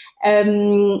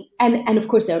 And of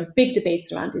course, there are big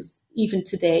debates around this even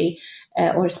today,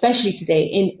 or especially today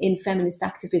in feminist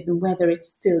activism, whether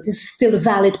this is still a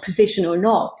valid position or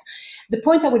not. The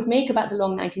point I would make about the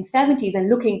long 1970s, and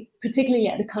looking particularly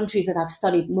at the countries that I've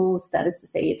studied most, that is to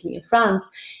say Italy and France,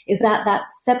 is that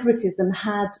separatism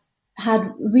had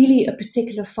really a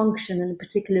particular function and a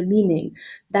particular meaning,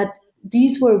 that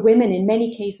these were women, in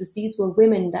many cases, these were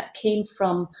women that came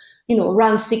from,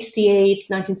 around 1968,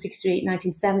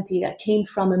 1970, that came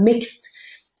from a mixed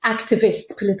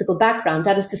activist political background.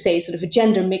 That is to say, sort of a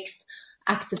gender mixed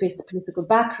activist political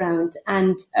background,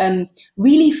 and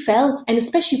really felt, and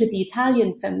especially with the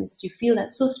Italian feminists, you feel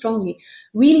that so strongly,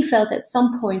 really felt at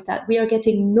some point that we are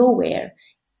getting nowhere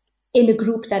in a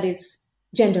group that is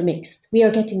gender mixed. We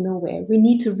are getting nowhere. We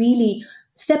need to really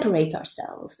separate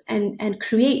ourselves and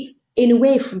create, in a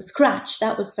way, from scratch.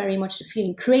 That was very much the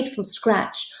feeling. Create from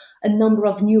scratch a number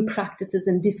of new practices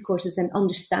and discourses and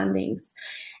understandings.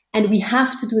 And we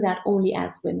have to do that only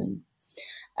as women.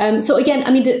 So again,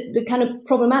 I mean, the kind of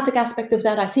problematic aspect of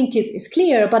that, I think, is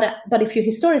clear. But if you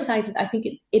historicize it, I think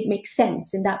it makes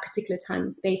sense in that particular time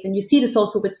and space. And you see this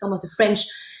also with some of the French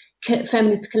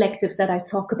feminist collectives that I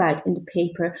talk about in the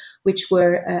paper, which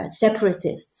were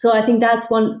separatist. So I think that's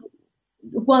one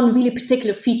really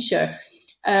particular feature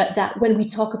that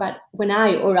when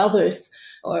I or others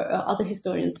or other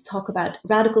historians talk about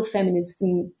radical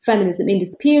feminism in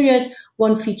this period,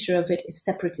 one feature of it is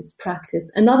separatist practice.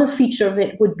 Another feature of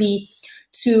it would be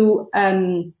to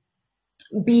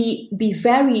be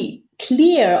very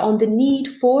clear on the need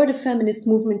for the feminist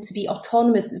movement to be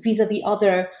autonomous vis-a-vis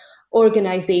other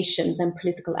organizations and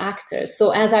political actors.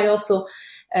 So as I also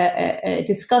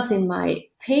discuss in my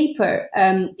paper,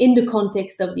 in the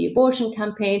context of the abortion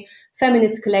campaign,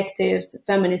 feminist collectives,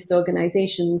 feminist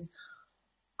organizations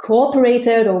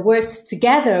cooperated or worked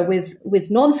together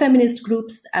with non-feminist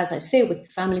groups, as I say, with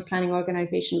family planning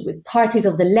organizations, with parties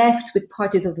of the left, with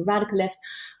parties of the radical left.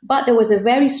 But there was a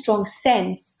very strong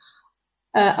sense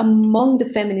among the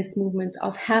feminist movement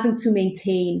of having to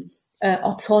maintain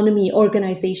autonomy,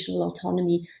 organizational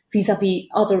autonomy vis-a-vis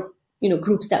other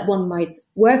groups that one might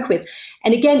work with.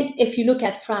 And again, if you look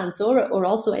at France or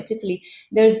also at Italy,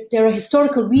 there are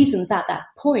historical reasons at that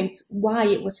point why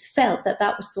it was felt that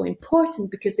was so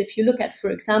important. Because if you look at, for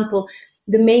example,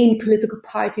 the main political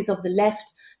parties of the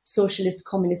left, socialist,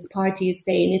 communist parties,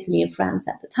 say in Italy and France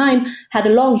at the time, had a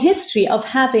long history of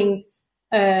having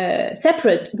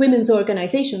separate women's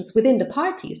organizations within the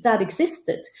parties that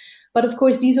existed. But of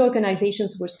course, these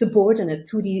organizations were subordinate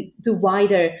to the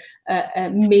wider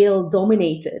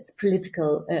male-dominated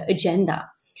political agenda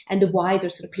and the wider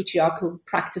sort of patriarchal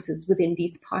practices within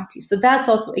these parties. So that's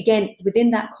also, again,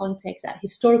 within that context, that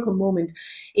historical moment,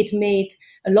 it made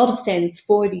a lot of sense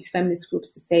for these feminist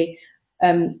groups to say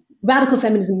radical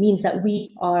feminism means that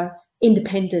we are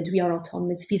independent, we are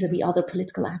autonomous vis-a-vis other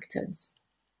political actors.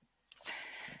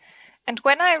 And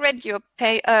when I read your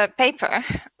paper,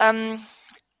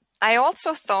 I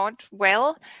also thought,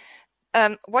 well,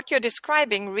 what you're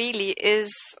describing really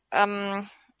is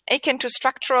akin to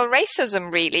structural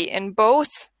racism, really, in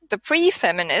both the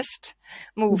pre-feminist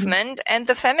movement and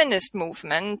the feminist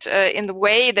movement, in the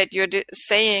way that you're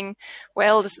saying,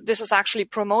 well, this is actually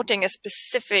promoting a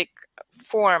specific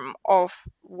form of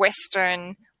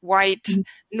Western white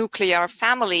nuclear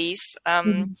families,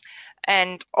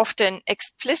 and often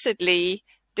explicitly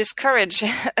discourages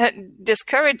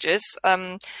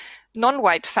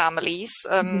non-white families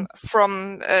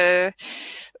from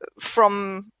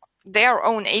their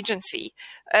own agency.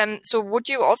 So would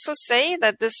you also say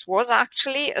that this was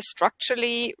actually a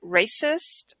structurally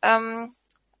racist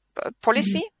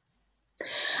policy?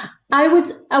 I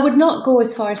would not go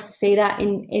as far as to say that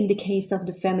in the case of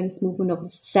the feminist movement of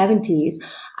the 70s.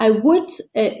 I would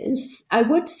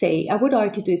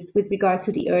argue this with regard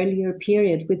to the earlier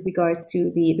period, with regard to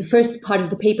the first part of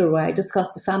the paper where I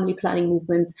discussed the family planning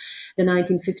movement, the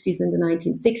 1950s and the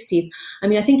 1960s. I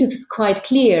mean, I think this is quite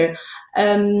clear.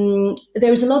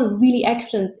 There is a lot of really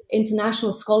excellent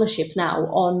international scholarship now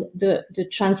on the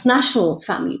transnational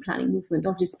family planning movement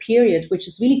of this period, which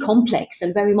is really complex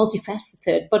and very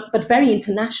multifaceted, but very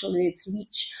international in its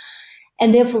reach,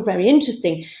 and therefore very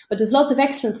interesting. But there's lots of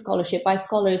excellent scholarship by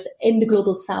scholars in the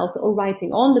Global South or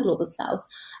writing on the Global South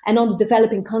and on the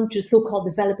developing countries, so-called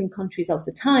developing countries of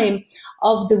the time,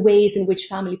 of the ways in which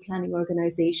family planning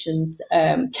organizations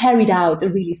carried out a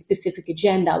really specific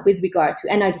agenda with regard to,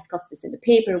 and I discussed this in the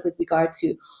paper, with regard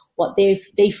to what they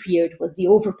feared was the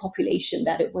overpopulation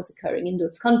that it was occurring in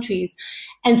those countries.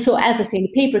 And so, as I say in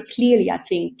the paper, clearly, I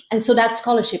think, and so that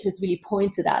scholarship has really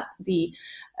pointed at the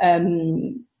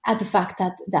fact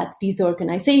that these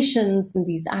organizations and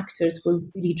these actors were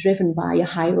really driven by a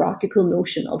hierarchical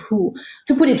notion of who,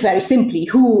 to put it very simply,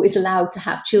 who is allowed to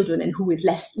have children and who is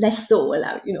less so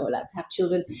allowed to have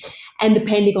children, and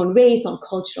depending on race, on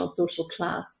culture, on social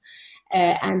class.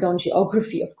 and on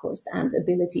geography, of course, and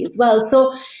ability as well.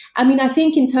 So, I mean, I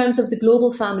think in terms of the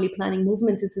global family planning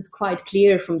movement, this is quite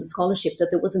clear from the scholarship that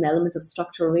there was an element of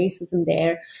structural racism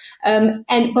there.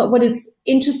 But what is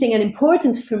interesting and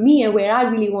important for me, and where I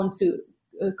really want to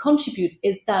contribute,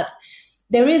 is that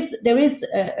there is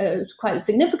quite a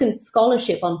significant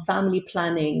scholarship on family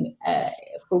planning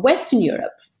for Western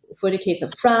Europe, for the case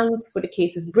of France, for the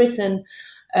case of Britain,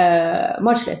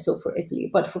 much less so for Italy.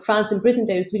 But for France and Britain,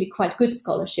 there is really quite good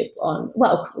scholarship on,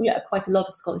 quite a lot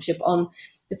of scholarship on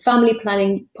the family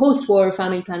planning, post-war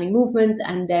family planning movement,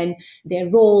 and then their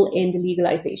role in the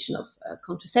legalization of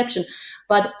contraception.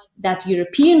 But that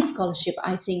European scholarship,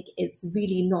 I think, is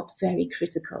really not very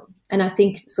critical. And I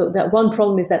think so that one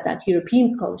problem is that that European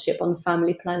scholarship on the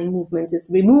family planning movement is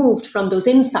removed from those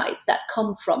insights that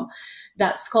come from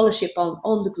that scholarship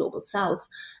on the global south.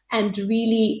 And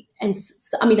really, and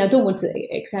I mean, I don't want to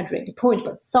exaggerate the point,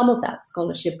 but some of that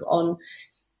scholarship on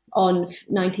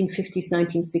 1950s,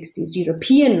 1960s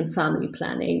European family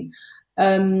planning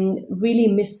really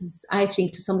misses, I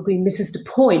think, to some degree, misses the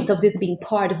point of this being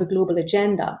part of a global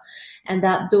agenda, and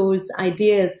that those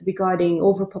ideas regarding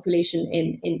overpopulation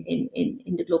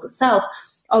in the global south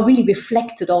are really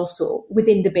reflected also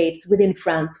within debates within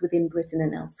France, within Britain,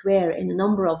 and elsewhere in a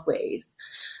number of ways.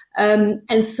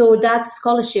 And so that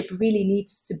scholarship really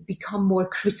needs to become more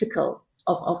critical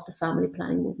of the family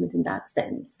planning movement in that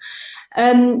sense.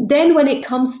 Then when it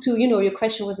comes to, your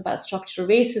question was about structural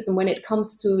racism, when it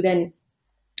comes to then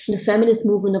the feminist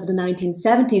movement of the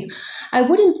 1970s, I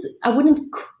wouldn't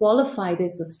qualify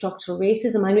this as structural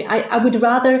racism. I mean, I would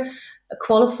rather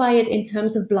qualify it in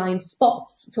terms of blind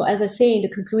spots. So as I say in the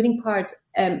concluding part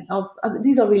of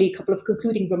these are really a couple of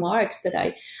concluding remarks that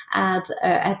I add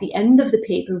at the end of the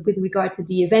paper with regard to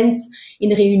the events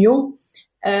in Réunion.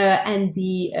 And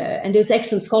there's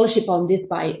excellent scholarship on this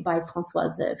by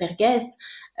Françoise Vergès.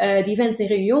 The events in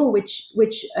Réunion,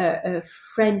 which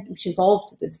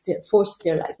involved the forced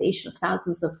sterilization of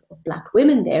thousands of black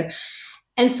women there.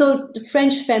 And so the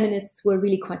French feminists were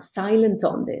really quite silent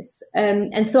on this.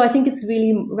 And so I think it's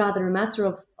really rather a matter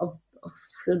of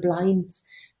the blind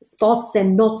spots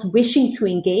and not wishing to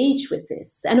engage with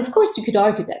this. And of course, you could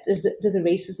argue that there's a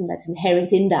racism that's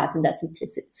inherent in that and that's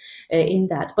implicit in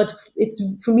that. But it's,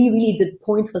 for me, really the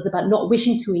point was about not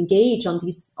wishing to engage on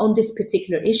this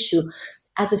particular issue.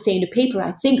 As I say in the paper,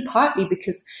 I think partly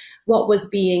because what was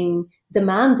being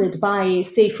demanded by,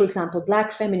 say, for example,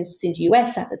 black feminists in the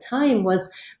US at the time was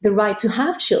the right to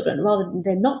have children rather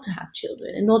than not to have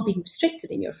children and not being restricted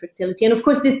in your fertility. And of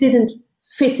course, this didn't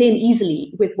fit in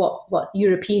easily with what West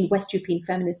European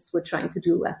feminists were trying to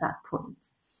do at that point.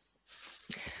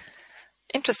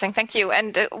 Interesting, thank you.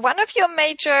 And one of your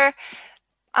major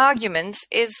arguments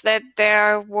is that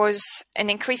there was an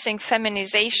increasing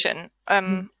feminization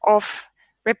of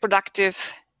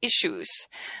reproductive issues,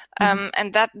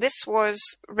 and that this was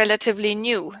relatively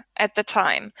new at the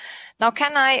time. Now,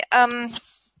 can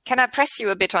I press you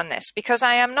a bit on this? Because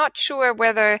I am not sure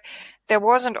whether there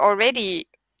wasn't already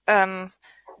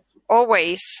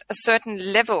always a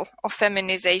certain level of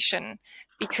feminization,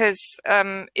 because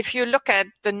if you look at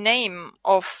the name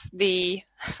of the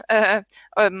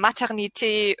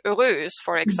maternité heureuse,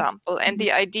 for example, and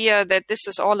the idea that this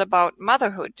is all about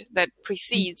motherhood that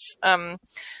precedes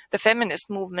the feminist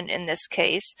movement in this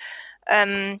case,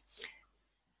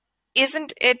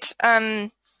 isn't it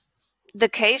the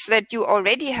case that you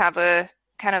already have a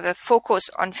kind of a focus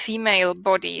on female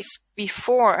bodies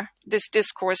before this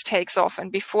discourse takes off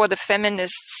and before the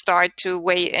feminists start to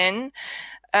weigh in?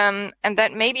 And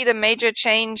that maybe the major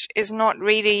change is not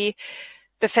really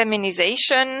the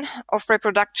feminization of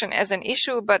reproduction as an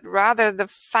issue, but rather the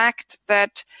fact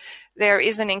that there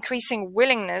is an increasing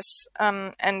willingness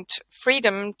and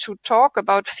freedom to talk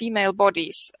about female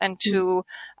bodies and to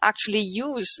actually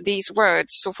use these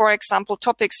words. So, for example,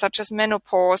 topics such as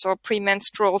menopause or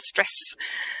premenstrual stress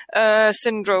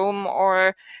syndrome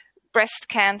or breast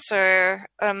cancer,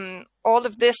 all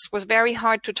of this was very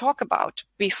hard to talk about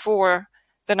before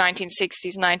the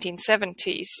 1960s,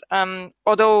 1970s,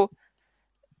 although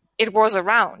it was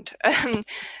around.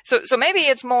 So maybe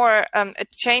it's more a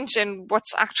change in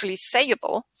what's actually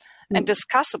sayable and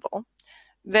discussable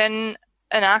than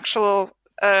an actual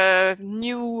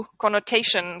new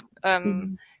connotation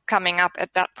coming up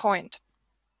at that point.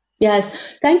 Yes,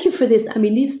 thank you for this. I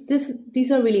mean,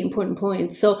 these are really important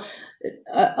points. So,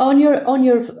 on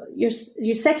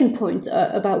your second point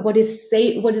about what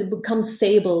becomes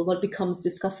sayable, what becomes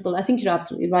discussable, I think you're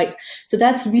absolutely right. So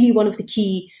that's really one of the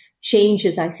key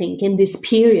changes, I think, in this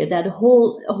period, that a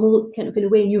whole kind of, in a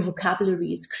way, new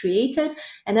vocabulary is created.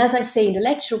 And as I say in the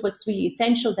lecture, what's really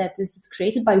essential, that this is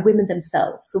created by women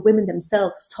themselves. So women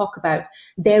themselves talk about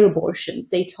their abortions,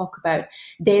 they talk about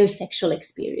their sexual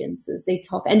experiences, they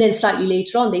talk, and then slightly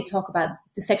later on, they talk about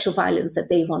the sexual violence that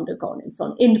they've undergone and so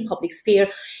on in the public sphere,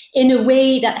 in a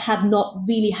way that had not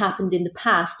really happened in the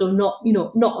past, or not,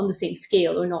 not on the same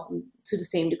scale, or not to the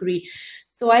same degree.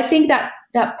 So I think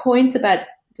that point about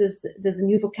there's a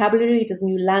new vocabulary, there's a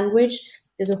new language,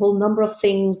 there's a whole number of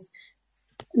things,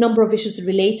 number of issues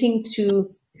relating to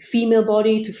female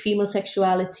body, to female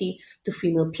sexuality, to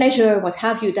female pleasure, what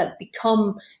have you, that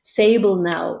become sayable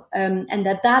now, and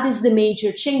that is the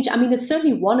major change. I mean, it's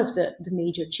certainly one of the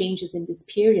major changes in this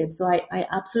period. So I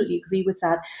absolutely agree with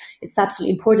that. It's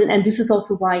absolutely important, and this is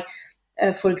also why,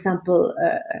 for example,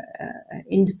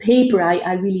 in the paper,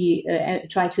 I really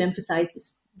try to emphasize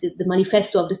the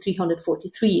manifesto of the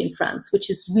 343 in France,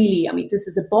 which is really, I mean, this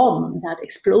is a bomb that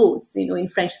explodes, in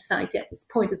French society at this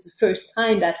point. It's the first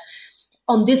time that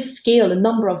on this scale, a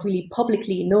number of really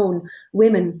publicly known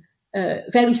women,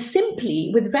 very simply,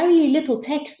 with very little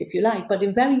text, if you like, but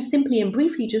in very simply and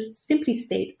briefly, just simply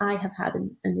state, I have had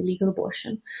an illegal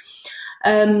abortion.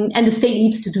 And the state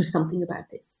needs to do something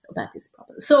about this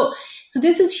problem. So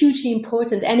this is hugely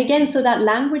important. And again, so that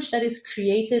language that is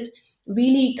created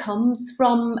really comes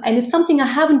from, and it's something I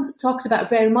haven't talked about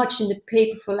very much in the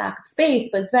paper for lack of space,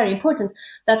 but it's very important,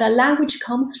 that language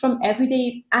comes from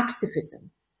everyday activism.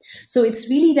 So it's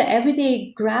really the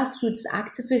everyday grassroots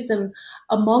activism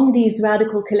among these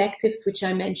radical collectives, which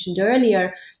I mentioned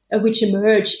earlier, which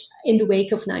emerged in the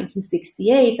wake of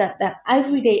 1968, that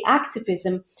everyday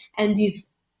activism and these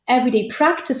everyday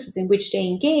practices in which they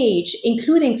engage,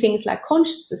 including things like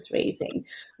consciousness raising,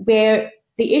 where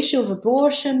the issue of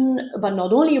abortion, but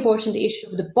not only abortion, the issue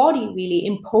of the body really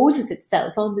imposes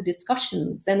itself on the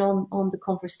discussions and on the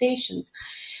conversations.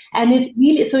 And it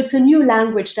really, so it's a new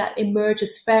language that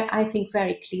emerges, I think,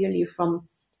 very clearly from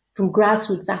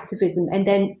grassroots activism, and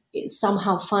then it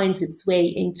somehow finds its way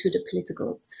into the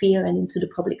political sphere and into the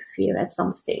public sphere at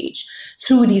some stage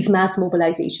through these mass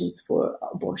mobilizations for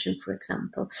abortion, for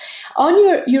example. On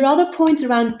your other point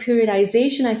around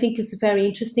periodization, I think is a very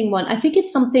interesting one. I think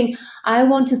it's something I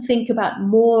want to think about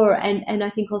more, and I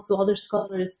think also other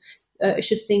scholars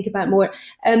should think about more.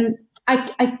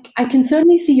 I can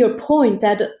certainly see your point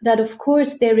that of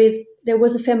course there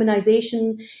was a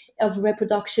feminization of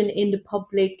reproduction in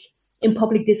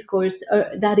public discourse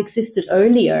that existed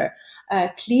earlier,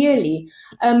 clearly.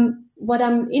 What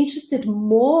I'm interested in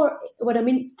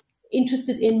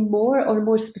more, or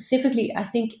more specifically, I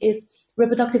think, is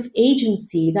reproductive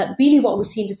agency. That really what we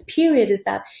see in this period is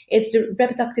that it's the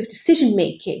reproductive decision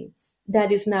making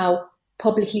that is now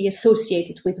publicly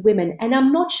associated with women. And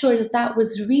I'm not sure that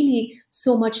was really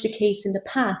so much the case in the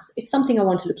past. It's something I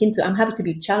want to look into. I'm happy to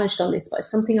be challenged on this, but it's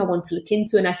something I want to look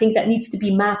into. And I think that needs to be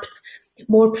mapped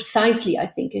more precisely, I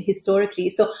think,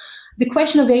 historically. So the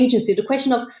question of agency, the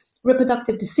question of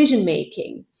reproductive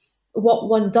decision-making, what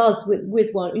one does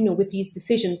with these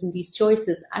decisions and these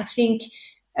choices, I think,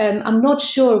 I'm not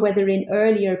sure whether in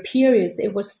earlier periods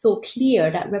it was so clear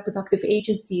that reproductive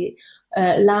agency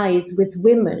lies with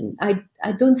women. I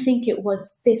don't think it was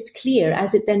this clear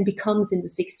as it then becomes in the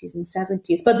 60s and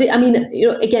 70s. But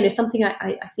again, it's something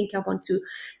I think I want to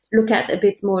look at a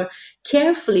bit more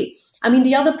carefully. I mean,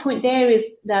 the other point there is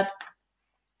that,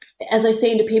 as I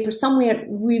say in the paper somewhere,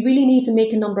 we really need to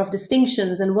make a number of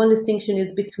distinctions. And one distinction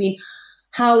is between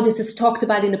how this is talked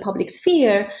about in the public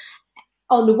sphere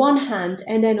on the one hand,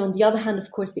 and then on the other hand,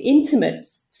 of course, the intimate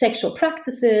sexual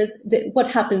practices, what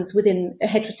happens within a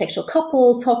heterosexual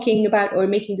couple talking about or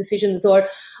making decisions, or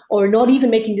not even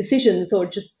making decisions, or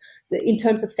just in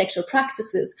terms of sexual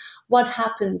practices, what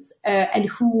happens and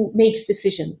who makes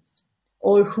decisions,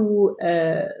 or who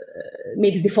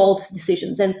makes default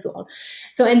decisions, and so on.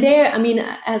 So, and there, I mean,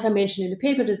 as I mentioned in the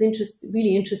paper, there's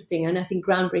really interesting and I think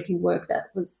groundbreaking work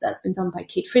that's been done by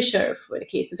Kate Fisher for the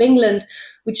case of England,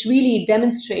 which really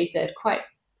demonstrated, quite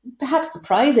perhaps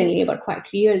surprisingly, but quite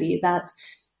clearly, that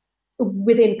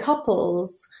within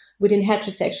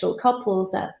heterosexual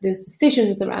couples, that there's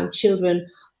decisions around children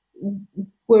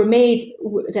were made,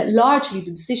 that largely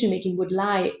the decision-making would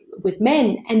lie with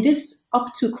men, and this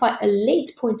up to quite a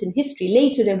late point in history,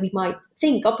 later than we might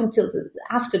think, up until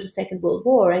after the Second World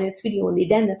War, and it's really only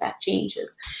then that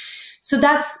changes. So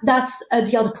that's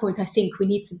the other point. I think we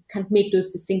need to kind of make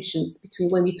those distinctions between,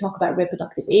 when we talk about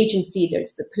reproductive agency,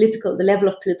 there's the level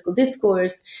of political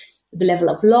discourse, the level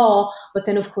of law, but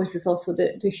then of course there's also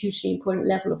the hugely important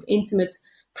level of intimate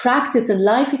practice and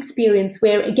life experience,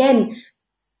 where again,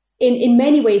 in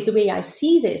many ways, the way I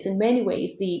see this, in many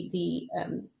ways,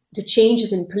 the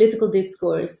changes in political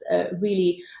discourse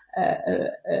really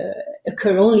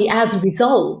occur only as a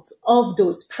result of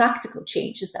those practical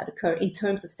changes that occur in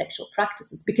terms of sexual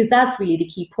practices, because that's really the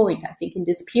key point, I think, in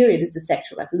this period is the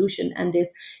sexual revolution and these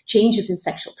changes in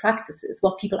sexual practices,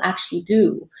 what people actually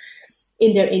do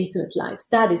in their intimate lives.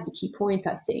 That is the key point,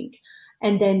 I think.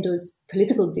 And then those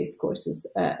political discourses,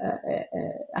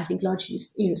 I think, largely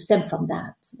stem from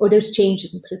that, or there's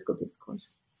changes in political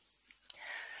discourse.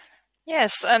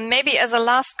 Yes, maybe as a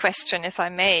last question, if I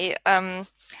may,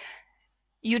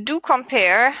 you do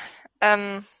compare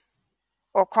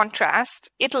or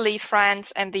contrast Italy,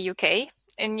 France, and the UK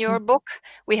in your book.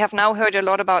 We have now heard a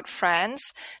lot about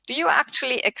France. Do you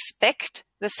actually expect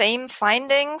the same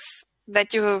findings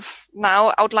that you have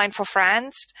now outlined for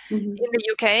France in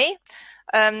the UK?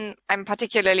 I'm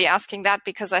particularly asking that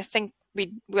because I think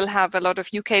we will have a lot of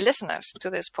UK listeners to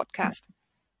this podcast.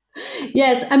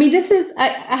 Yes, I mean, this is,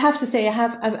 I have to say,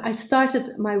 I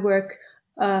started my work,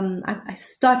 I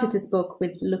started this book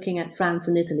with looking at France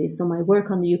and Italy. So my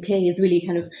work on the UK is really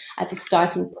kind of at the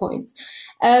starting point.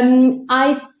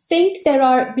 I think there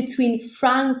are, between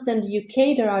France and the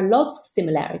UK, there are lots of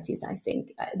similarities, I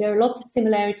think. There are lots of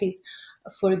similarities,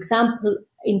 for example,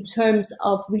 in terms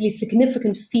of really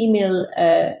significant female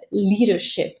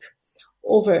leadership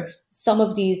over some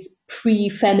of these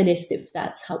pre-feminist, if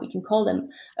that's how we can call them,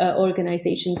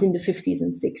 organizations in the 50s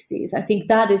and 60s. I think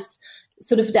that is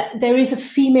sort of that there is a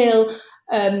female,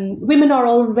 women are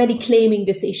already claiming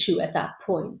this issue at that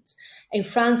point. In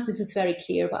France, this is very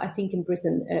clear, but I think in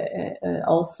Britain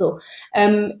also.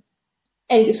 And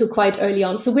so quite early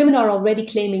on. So women are already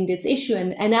claiming this issue.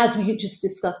 And as we just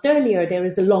discussed earlier, there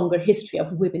is a longer history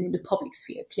of women in the public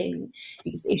sphere claiming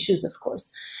these issues, of course.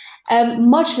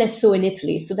 Much less so in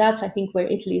Italy. So that's, I think, where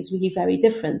Italy is really very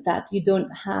different, that you don't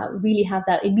really have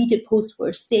that immediate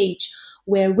post-war stage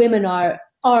where women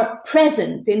are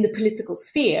present in the political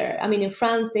sphere. I mean, in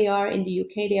France, they are, in the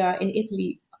UK, they are, in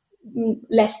Italy,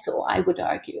 less so, I would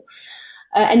argue.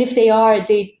 And if they are,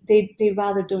 they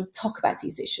rather don't talk about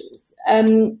these issues.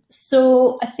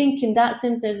 So I think in that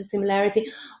sense, there's a similarity.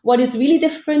 What is really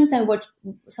different and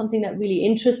something that really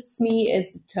interests me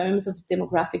is the terms of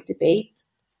demographic debate.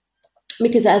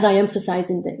 Because as I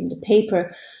emphasize in the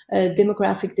paper,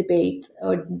 demographic debate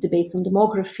or debates on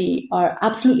demography are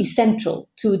absolutely central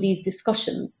to these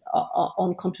discussions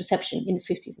on contraception in the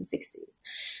 50s and 60s.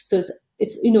 So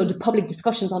it's the public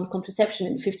discussions on contraception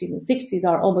in the 50s and 60s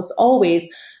are almost always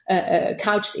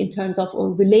couched in terms of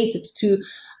or related to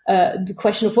the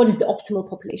question of what is the optimal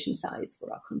population size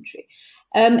for our country.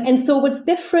 And so what's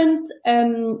different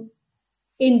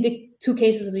in the two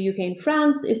cases of the UK and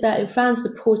France is that in France, the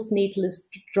postnatalist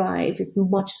drive is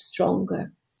much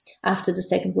stronger after the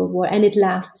Second World War, and it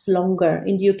lasts longer.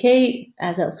 In the UK,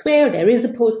 as elsewhere, there is a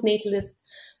postnatalist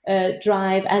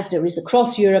drive, as there is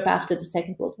across Europe after the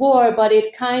Second World War, but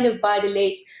it kind of by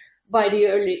the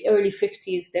early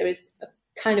 50s, there is a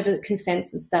kind of a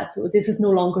consensus that this is no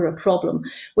longer a problem.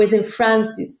 Whereas in France,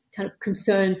 these kind of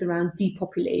concerns around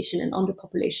depopulation and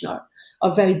underpopulation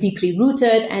are very deeply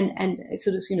rooted, and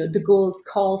sort of de Gaulle's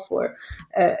call for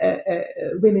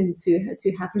women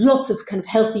to have lots of kind of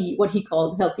healthy, what he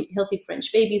called healthy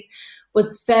French babies,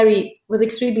 was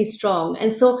extremely strong.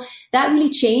 And so that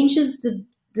really changes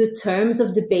the terms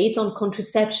of debate on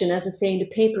contraception. As I say in the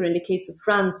paper, in the case of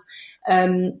France,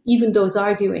 even those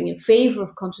arguing in favor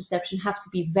of contraception have to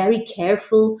be very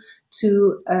careful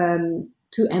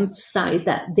to emphasize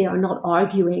that they are not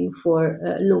arguing for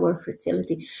lower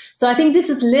fertility. So I think this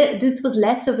was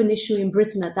less of an issue in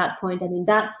Britain at that point, and in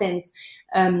that sense,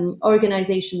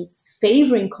 organizations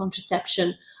favoring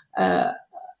contraception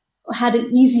had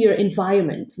an easier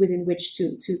environment within which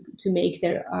to make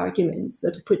their arguments,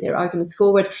 or to put their arguments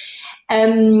forward.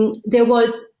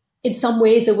 In some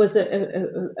ways, there was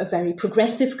a very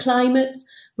progressive climate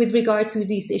with regard to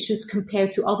these issues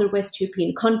compared to other West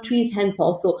European countries, hence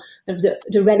also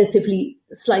the relatively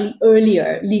slightly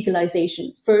earlier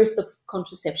legalization, first of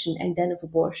contraception and then of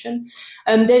abortion.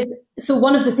 So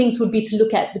one of the things would be to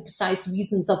look at the precise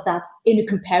reasons of that in a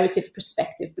comparative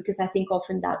perspective, because I think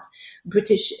often that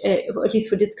British, or at least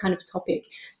for this kind of topic,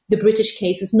 the British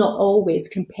case is not always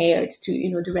compared to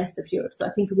the rest of Europe. So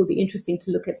I think it will be interesting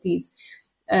to look at these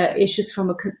issues from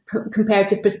a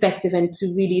comparative perspective and to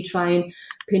really try and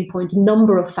pinpoint a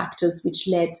number of factors which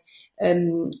led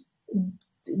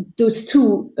those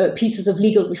two pieces of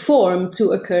legal reform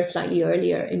to occur slightly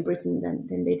earlier in Britain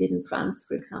than they did in France,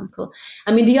 for example.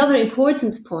 I mean, the other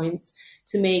important point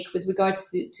to make with regards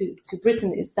to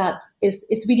Britain is that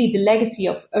it's really the legacy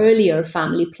of earlier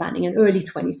family planning and early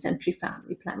 20th century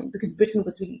family planning, because Britain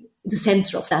was really the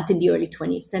center of that in the early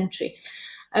 20th century.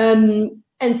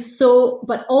 And so,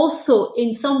 but also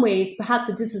in some ways, perhaps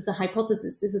that this is a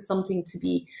hypothesis, this is something to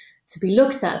be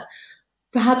looked at.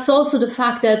 Perhaps also the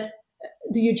fact that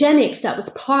the eugenics that was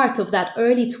part of that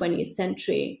early 20th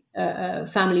century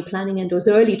family planning and those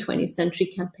early 20th century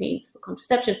campaigns for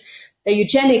contraception, the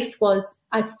eugenics was,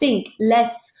 I think,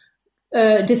 less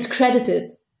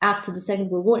discredited after the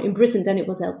Second World War in Britain than it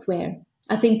was elsewhere.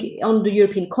 I think on the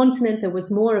European continent, there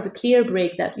was more of a clear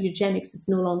break that eugenics is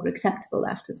no longer acceptable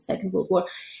after the Second World War.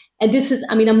 And this is,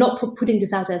 I mean, I'm not putting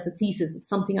this out as a thesis. It's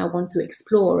something I want to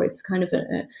explore. It's kind of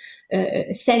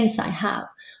a sense I have.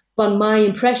 But my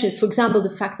impression is, for example,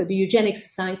 the fact that the Eugenics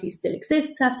Society still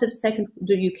exists after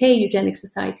the UK Eugenics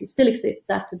Society still exists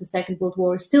after the Second World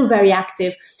War, is still very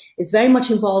active, is very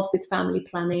much involved with family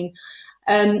planning.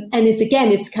 And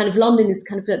is kind of London is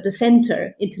kind of at the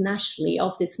center internationally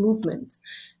of this movement.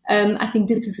 I think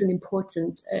this is an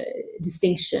important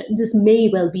distinction. This may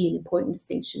well be an important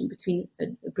distinction between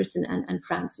Britain and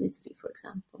France and Italy, for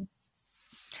example.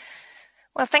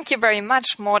 Well, thank you very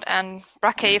much, Maud and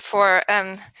Bracke, for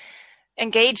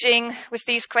engaging with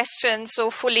these questions so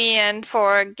fully and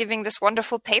for giving this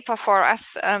wonderful paper for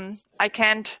us. I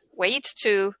can't wait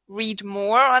to read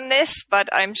more on this, but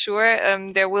I'm sure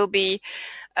there will be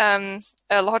a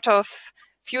lot of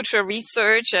future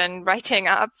research and writing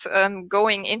up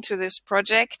going into this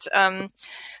project. And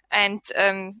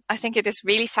I think it is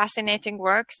really fascinating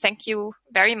work. Thank you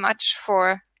very much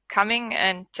for coming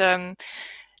and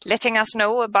letting us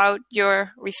know about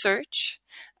your research.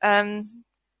 Thank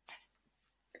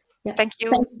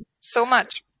you so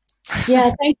much.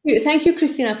 Yeah, thank you. Thank you,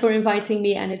 Christina, for inviting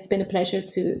me. And it's been a pleasure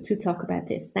to talk about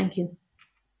this. Thank you.